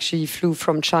 I actually flew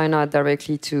from China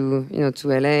directly to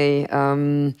LA.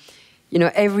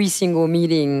 Every single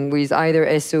meeting with either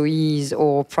SOEs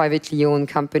or privately owned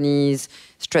companies,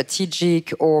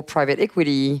 strategic or private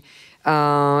equity,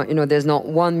 there's not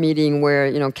one meeting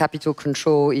where capital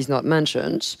control is not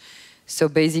mentioned. So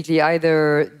basically,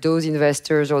 either those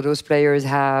investors or those players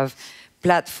have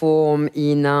platform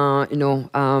in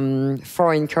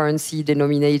foreign currency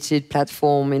denominated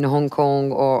platform in Hong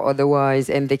Kong or otherwise,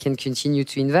 and they can continue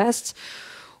to invest,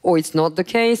 or it's not the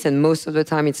case, and most of the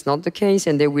time it's not the case,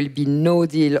 and there will be no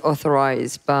deal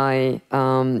authorized by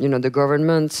the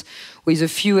government, with a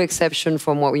few exceptions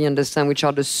from what we understand, which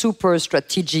are the super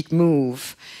strategic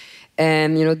move.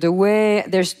 And the way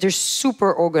they're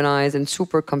super organized and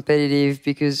super competitive,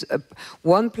 because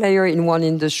one player in one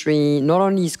industry not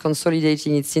only is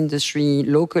consolidating its industry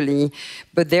locally,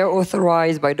 but they're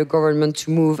authorized by the government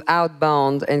to move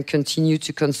outbound and continue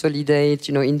to consolidate,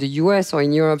 in the US or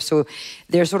in Europe. So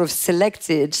they're sort of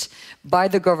selected by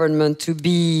the government to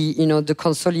be, the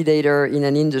consolidator in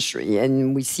an industry,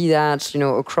 and we see that,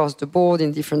 across the board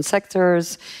in different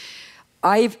sectors.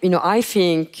 I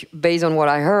think, based on what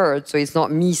I heard, so it's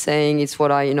not me saying, it's what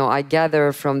I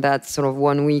gather from that sort of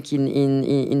 1 week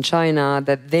in China,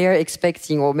 that they're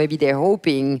expecting, or maybe they're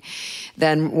hoping,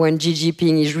 that when Xi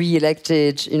Jinping is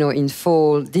re-elected, in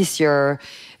fall this year,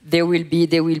 they will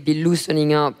be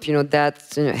loosening up,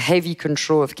 that heavy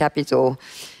control of capital,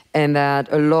 and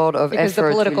that a lot of because effort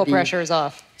the political will be, pressure is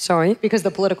off. Sorry? Because the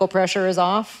political pressure is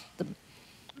off.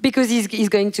 Because he's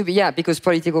going to be, because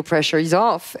political pressure is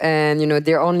off, and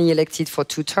they're only elected for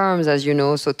 2 terms, as you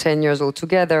know, so 10 years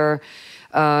altogether,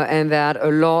 and that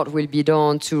a lot will be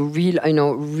done to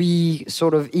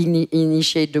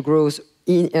initiate the growth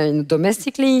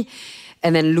domestically,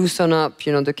 and then loosen up,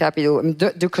 the capital. I mean,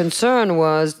 the concern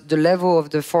was the level of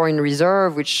the foreign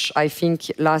reserve, which I think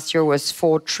last year was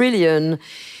 4 trillion.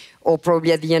 Or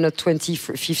probably at the end of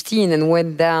 2015, and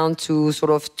went down to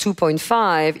sort of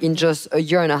 2.5 in just a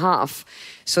year and a half.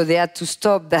 So they had to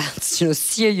stop that,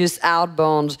 serious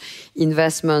outbound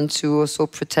investment to also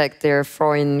protect their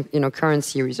foreign,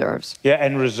 currency reserves. Yeah,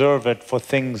 and reserve it for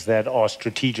things that are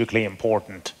strategically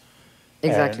important.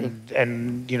 Exactly.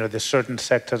 And there's certain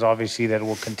sectors, obviously, that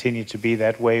will continue to be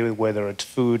that way, whether it's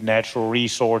food, natural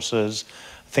resources,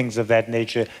 things of that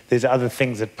nature. There's other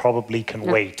things that probably can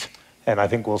wait. And I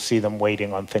think we'll see them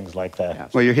waiting on things like that. Yeah.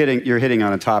 Well, you're hitting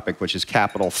on a topic which is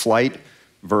capital flight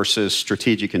versus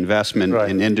strategic investment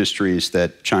in industries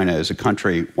that China as a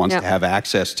country wants to have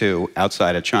access to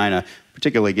outside of China,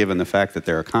 particularly given the fact that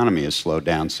their economy has slowed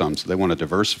down some. So they want to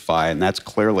diversify, and that's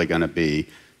clearly going to be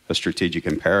a strategic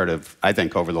imperative, I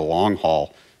think, over the long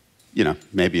haul.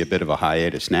 Maybe a bit of a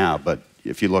hiatus now, but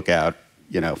if you look out,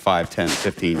 5, 10,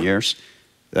 15 years,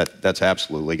 that's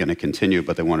absolutely going to continue,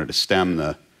 but they wanted to stem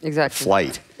the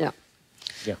flight. Yeah.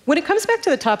 When it comes back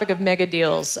to the topic of mega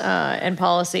deals and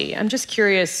policy, I'm just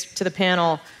curious to the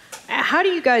panel, how do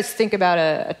you guys think about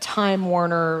a Time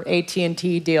Warner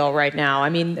AT&T deal right now? I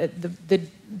mean, the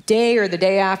day or the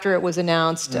day after it was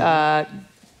announced,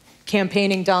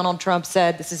 campaigning Donald Trump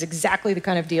said this is exactly the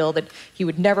kind of deal that he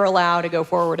would never allow to go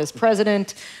forward as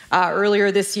president.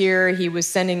 Earlier this year, he was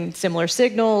sending similar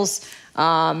signals.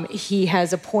 He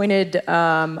has appointed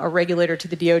a regulator to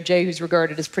the DOJ who's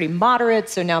regarded as pretty moderate,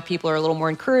 so now people are a little more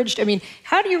encouraged. I mean,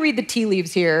 how do you read the tea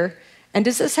leaves here? And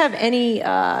does this have any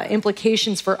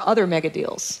implications for other mega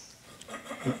deals?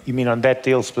 You mean on that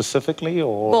deal specifically,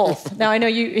 or both? Now I know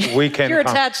you're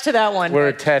attached to that one. We're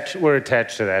attached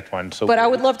to that one. So, but I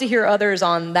would love to hear others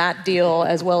on that deal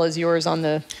as well as yours on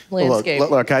the landscape. Well,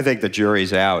 look, I think the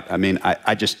jury's out. I mean,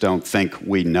 I just don't think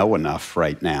we know enough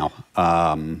right now.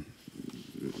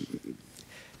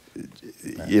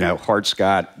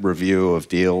 Hart-Scott review of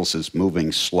deals is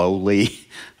moving slowly,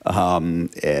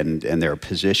 and there are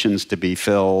positions to be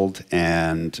filled.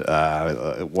 And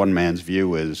one man's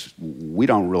view is we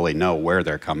don't really know where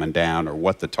they're coming down or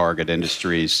what the target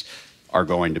industries are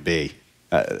going to be.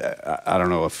 I don't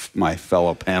know if my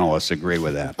fellow panelists agree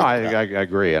with that. I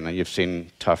agree, and you've seen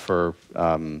tougher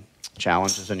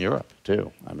challenges in Europe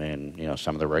too. I mean,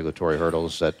 some of the regulatory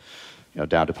hurdles that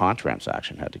Dow DuPont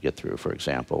transaction had to get through, for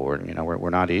example,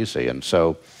 were not easy, and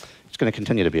so it's going to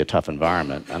continue to be a tough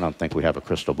environment. I don't think we have a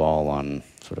crystal ball on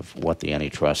sort of what the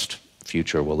antitrust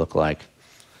future will look like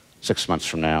 6 months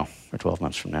from now or 12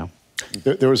 months from now.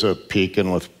 There was a peak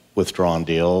in withdrawn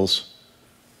deals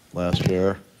last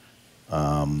year,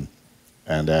 and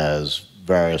as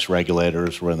various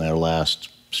regulators were in their last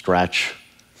stretch,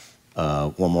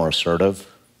 were more assertive.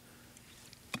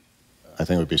 I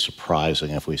think it would be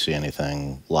surprising if we see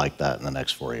anything like that in the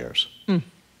next 4 years.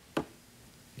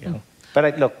 Yeah.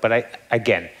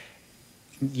 Again,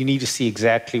 you need to see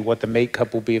exactly what the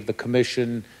makeup will be of the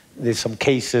commission. There's some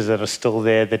cases that are still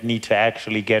there that need to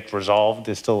actually get resolved.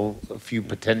 There's still a few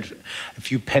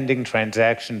pending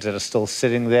transactions that are still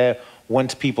sitting there.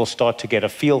 Once people start to get a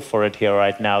feel for it here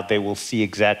right now, they will see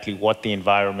exactly what the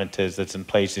environment is that's in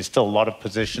place. There's still a lot of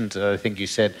positions, I think you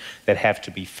said, that have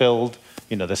to be filled.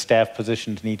 The staff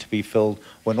positions need to be filled.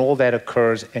 When all that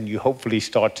occurs and you hopefully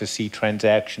start to see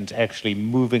transactions actually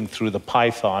moving through the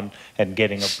python and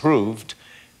getting approved,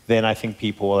 then I think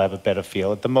people will have a better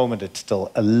feel. At the moment, it's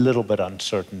still a little bit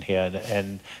uncertain here,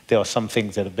 and there are some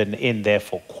things that have been in there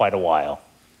for quite a while.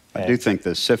 I do think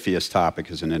the CFIUS topic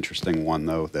is an interesting one,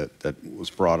 though, that was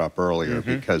brought up earlier,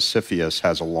 because CFIUS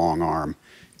has a long arm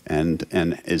and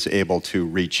is able to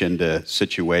reach into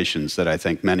situations that I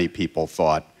think many people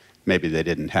thought maybe they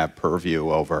didn't have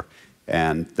purview over.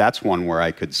 And that's one where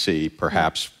I could see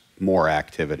perhaps more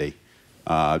activity,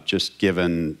 just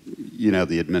given,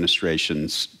 the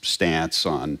administration's stance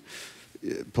on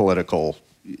political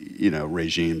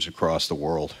regimes across the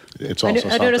world. It's also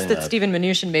I noticed that Stephen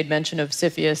Mnuchin made mention of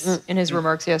CFIUS in his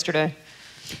remarks yesterday.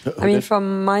 I mean,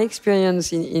 from my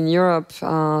experience in Europe,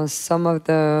 some of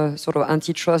the sort of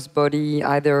antitrust body,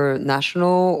 either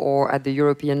national or at the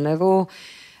European level,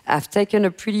 have taken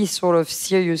a pretty sort of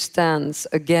serious stance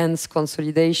against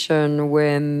consolidation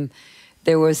when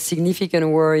there was significant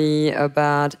worry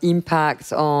about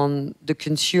impact on the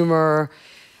consumer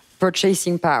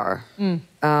purchasing power.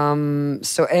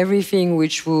 So everything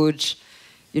which would,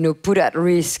 put at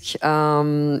risk,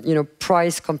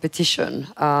 price competition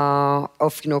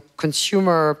of,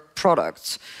 consumer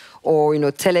products or,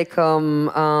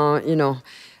 telecom,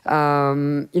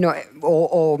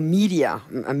 or media,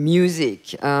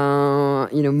 music,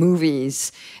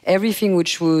 movies, everything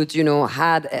which would,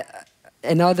 had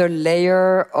another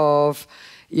layer of,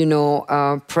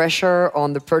 pressure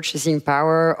on the purchasing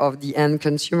power of the end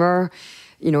consumer,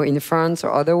 in France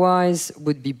or otherwise,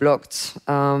 would be blocked.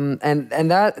 And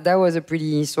that was a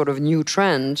pretty sort of new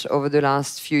trend over the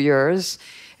last few years.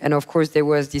 And of course, there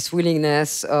was this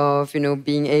willingness of,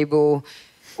 being able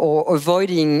or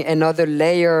avoiding another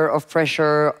layer of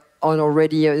pressure on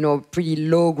already pretty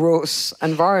low growth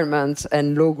environment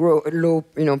and low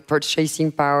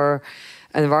purchasing power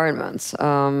environments.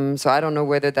 So I don't know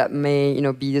whether that may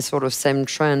be the sort of same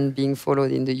trend being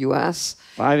followed in the US.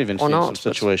 Well, I've even seen some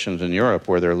situations in Europe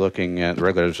where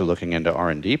regulators are looking into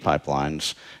R&D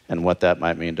pipelines and what that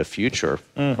might mean to future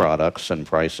products and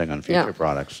pricing on future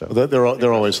products. So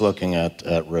they're always looking at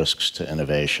risks to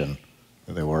innovation.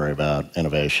 They worry about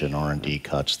innovation, R&D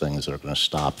cuts, things that are going to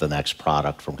stop the next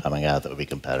product from coming out that would be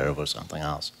competitive with something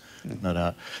else. No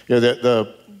doubt.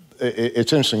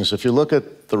 It's interesting, because if you look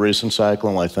at the recent cycle,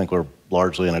 and I think we're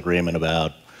largely in agreement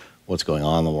about what's going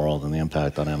on in the world and the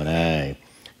impact on M&A, and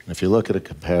if you look at it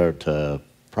compared to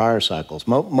prior cycles,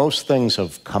 most things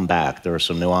have come back. There are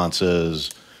some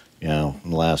nuances. In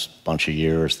the last bunch of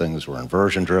years, things were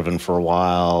inversion-driven for a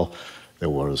while. There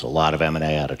was a lot of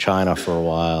M&A out of China for a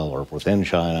while, or within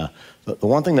China. The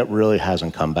one thing that really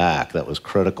hasn't come back that was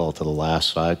critical to the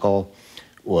last cycle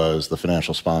was the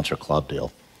financial sponsor club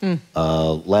deal.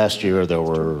 Last year, there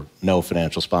were no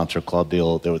financial sponsor club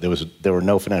deal. There were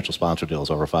no financial sponsor deals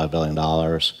over $5 billion.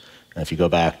 And if you go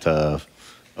back to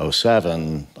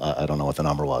 2007, I don't know what the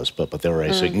number was, but there were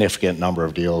a significant number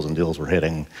of deals, and deals were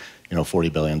hitting,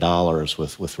 $40 billion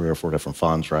with 3 or 4 different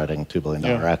funds writing $2 billion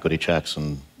equity checks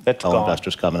and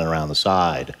co-investors coming in around the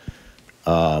side.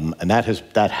 And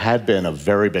that had been a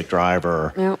very big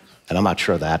driver, and I'm not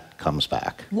sure that comes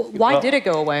back. Why did it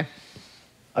go away?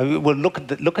 Well, look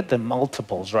at the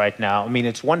multiples right now. I mean,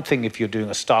 it's one thing if you're doing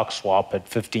a stock swap at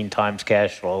 15 times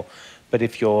cash flow, but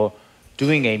if you're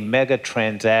doing a mega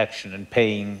transaction and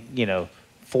paying,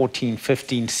 14,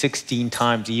 15, 16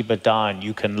 times EBITDA, and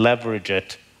you can leverage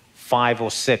it 5 or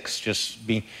 6,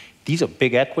 these are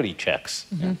big equity checks.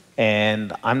 Mm-hmm.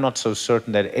 And I'm not so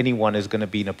certain that anyone is going to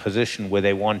be in a position where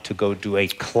they want to go do a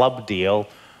club deal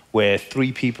where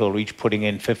 3 people are each putting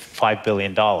in $5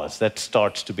 billion. That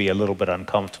starts to be a little bit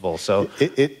uncomfortable. So,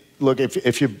 look,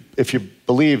 if you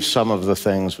believe some of the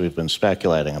things we've been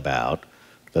speculating about,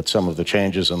 that some of the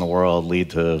changes in the world lead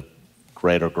to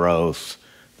greater growth,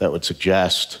 that would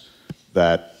suggest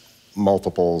that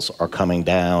multiples are coming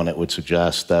down. It would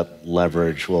suggest that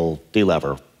leverage will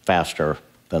delever faster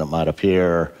than it might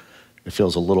appear. It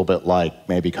feels a little bit like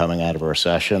maybe coming out of a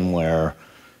recession where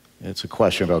it's a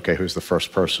question of, okay, who's the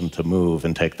first person to move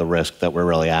and take the risk that we're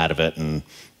really out of it and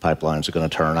pipelines are going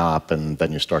to turn up, and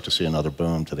then you start to see another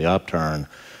boom to the upturn.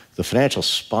 The financial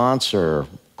sponsor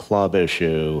club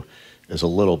issue is a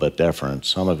little bit different.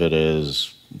 Some of it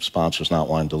is sponsors not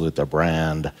wanting to dilute their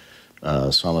brand.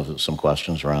 Some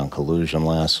questions around collusion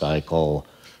last cycle.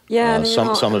 Yeah,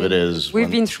 some of it is... We've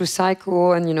been through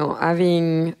cycle and,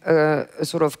 having a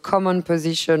sort of common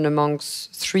position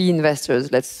amongst 3 investors,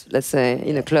 let's say,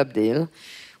 in a club deal.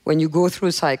 When you go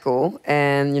through cycle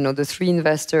and, the 3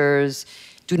 investors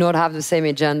do not have the same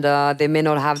agenda, they may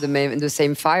not have the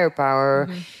same firepower.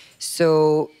 Mm-hmm.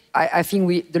 So I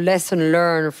think the lesson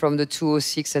learned from the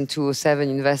 2006 and 2007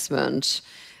 investment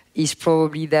is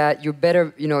probably that you're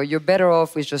better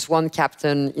off with just one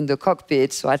captain in the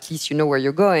cockpit, so at least you know where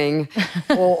you're going,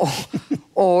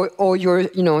 or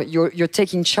you're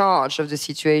taking charge of the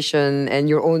situation and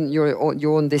your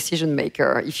own decision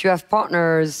maker. If you have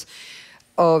partners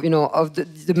of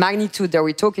the magnitude that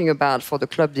we're talking about for the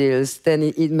club deals, then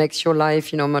it makes your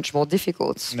life much more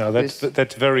difficult. No,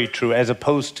 that's very true. As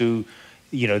opposed to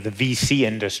the VC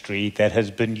industry that has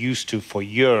been used to for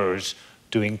years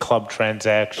doing club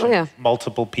transactions,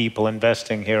 multiple people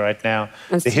investing here right now.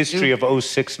 The history of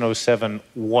 06 and 07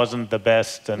 wasn't the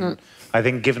best, and I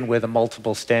think given where the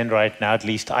multiples stand right now, at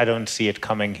least I don't see it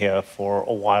coming here for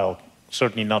a while,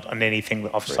 certainly not on anything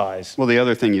of size. Well, the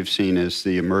other thing you've seen is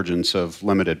the emergence of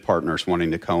limited partners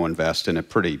wanting to co-invest in a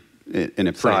pretty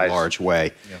large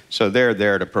way. Yeah. So they're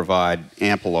there to provide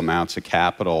ample amounts of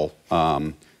capital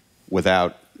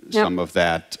without some of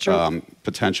that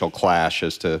potential clash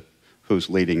as to who's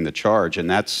leading the charge, and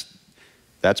that's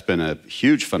been a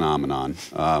huge phenomenon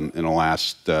in the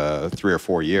last 3 or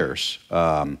 4 years.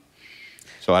 So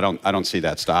I don't see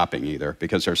that stopping either,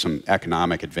 because there's some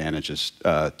economic advantages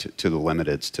to the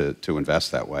limiteds to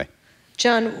invest that way.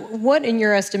 John, what in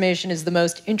your estimation is the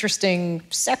most interesting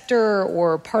sector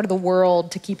or part of the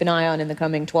world to keep an eye on in the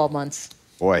coming 12 months?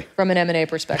 Boy. From an M&A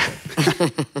perspective.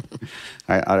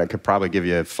 I could probably give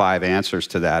you 5 answers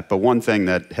to that, but one thing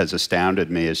that has astounded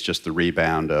me is just the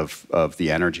rebound of the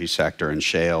energy sector and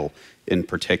shale in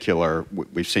particular.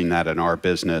 We've seen that in our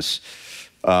business.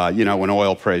 When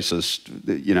oil prices,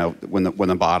 when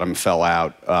the bottom fell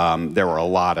out, there were a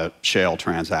lot of shale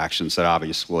transactions that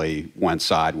obviously went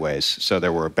sideways. So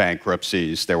there were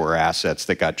bankruptcies, there were assets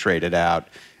that got traded out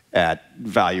at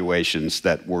valuations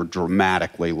that were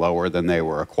dramatically lower than they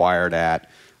were acquired at.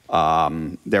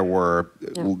 There were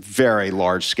very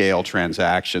large-scale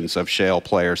transactions of shale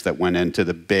players that went into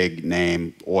the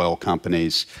big-name oil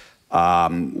companies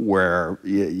where,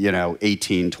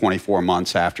 18, 24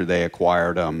 months after they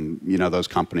acquired them, those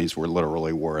companies were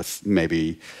literally worth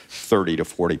maybe 30 to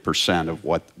 40% of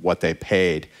what they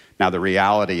paid. Now, the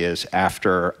reality is,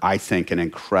 after, I think, an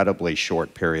incredibly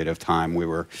short period of time, we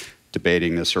were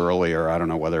debating this earlier, I don't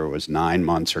know whether it was 9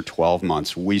 months or 12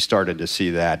 months, we started to see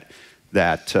that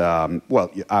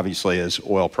obviously as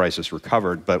oil prices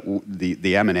recovered, but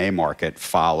the M&A market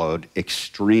followed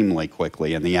extremely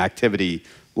quickly, and the activity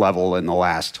level in the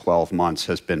last 12 months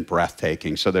has been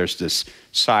breathtaking. So there's this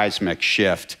seismic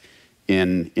shift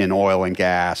in oil and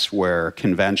gas where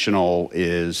conventional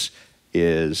is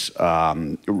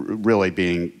really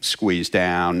being squeezed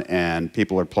down, and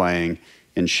people are playing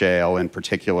in shale, in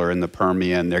particular in the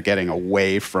Permian. They're getting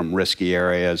away from risky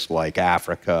areas like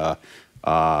Africa,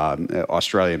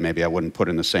 Australia. Maybe I wouldn't put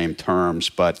in the same terms,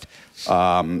 but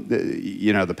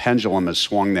the pendulum has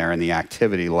swung there, and the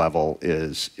activity level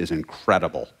is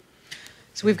incredible.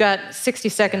 So we've got 60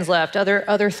 seconds left.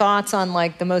 Other thoughts on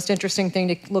the most interesting thing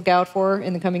to look out for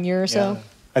in the coming year or so?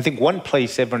 I think one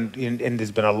place, and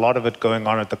there's been a lot of it going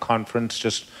on at the conference,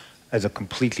 just as a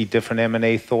completely different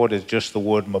M&A thought is just the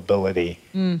word mobility,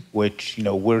 which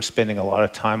we're spending a lot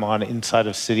of time on inside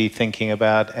of Citi thinking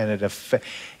about, and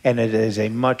it is a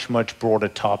much, much broader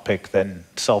topic than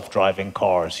self-driving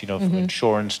cars. From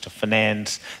insurance to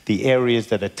finance, the areas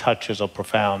that it touches are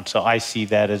profound. So I see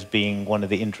that as being one of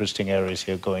the interesting areas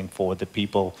here going forward, that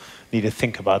people need to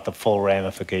think about the full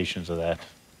ramifications of that.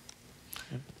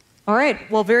 All right.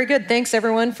 Well, very good. Thanks,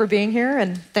 everyone, for being here,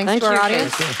 and thanks to our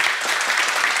audience.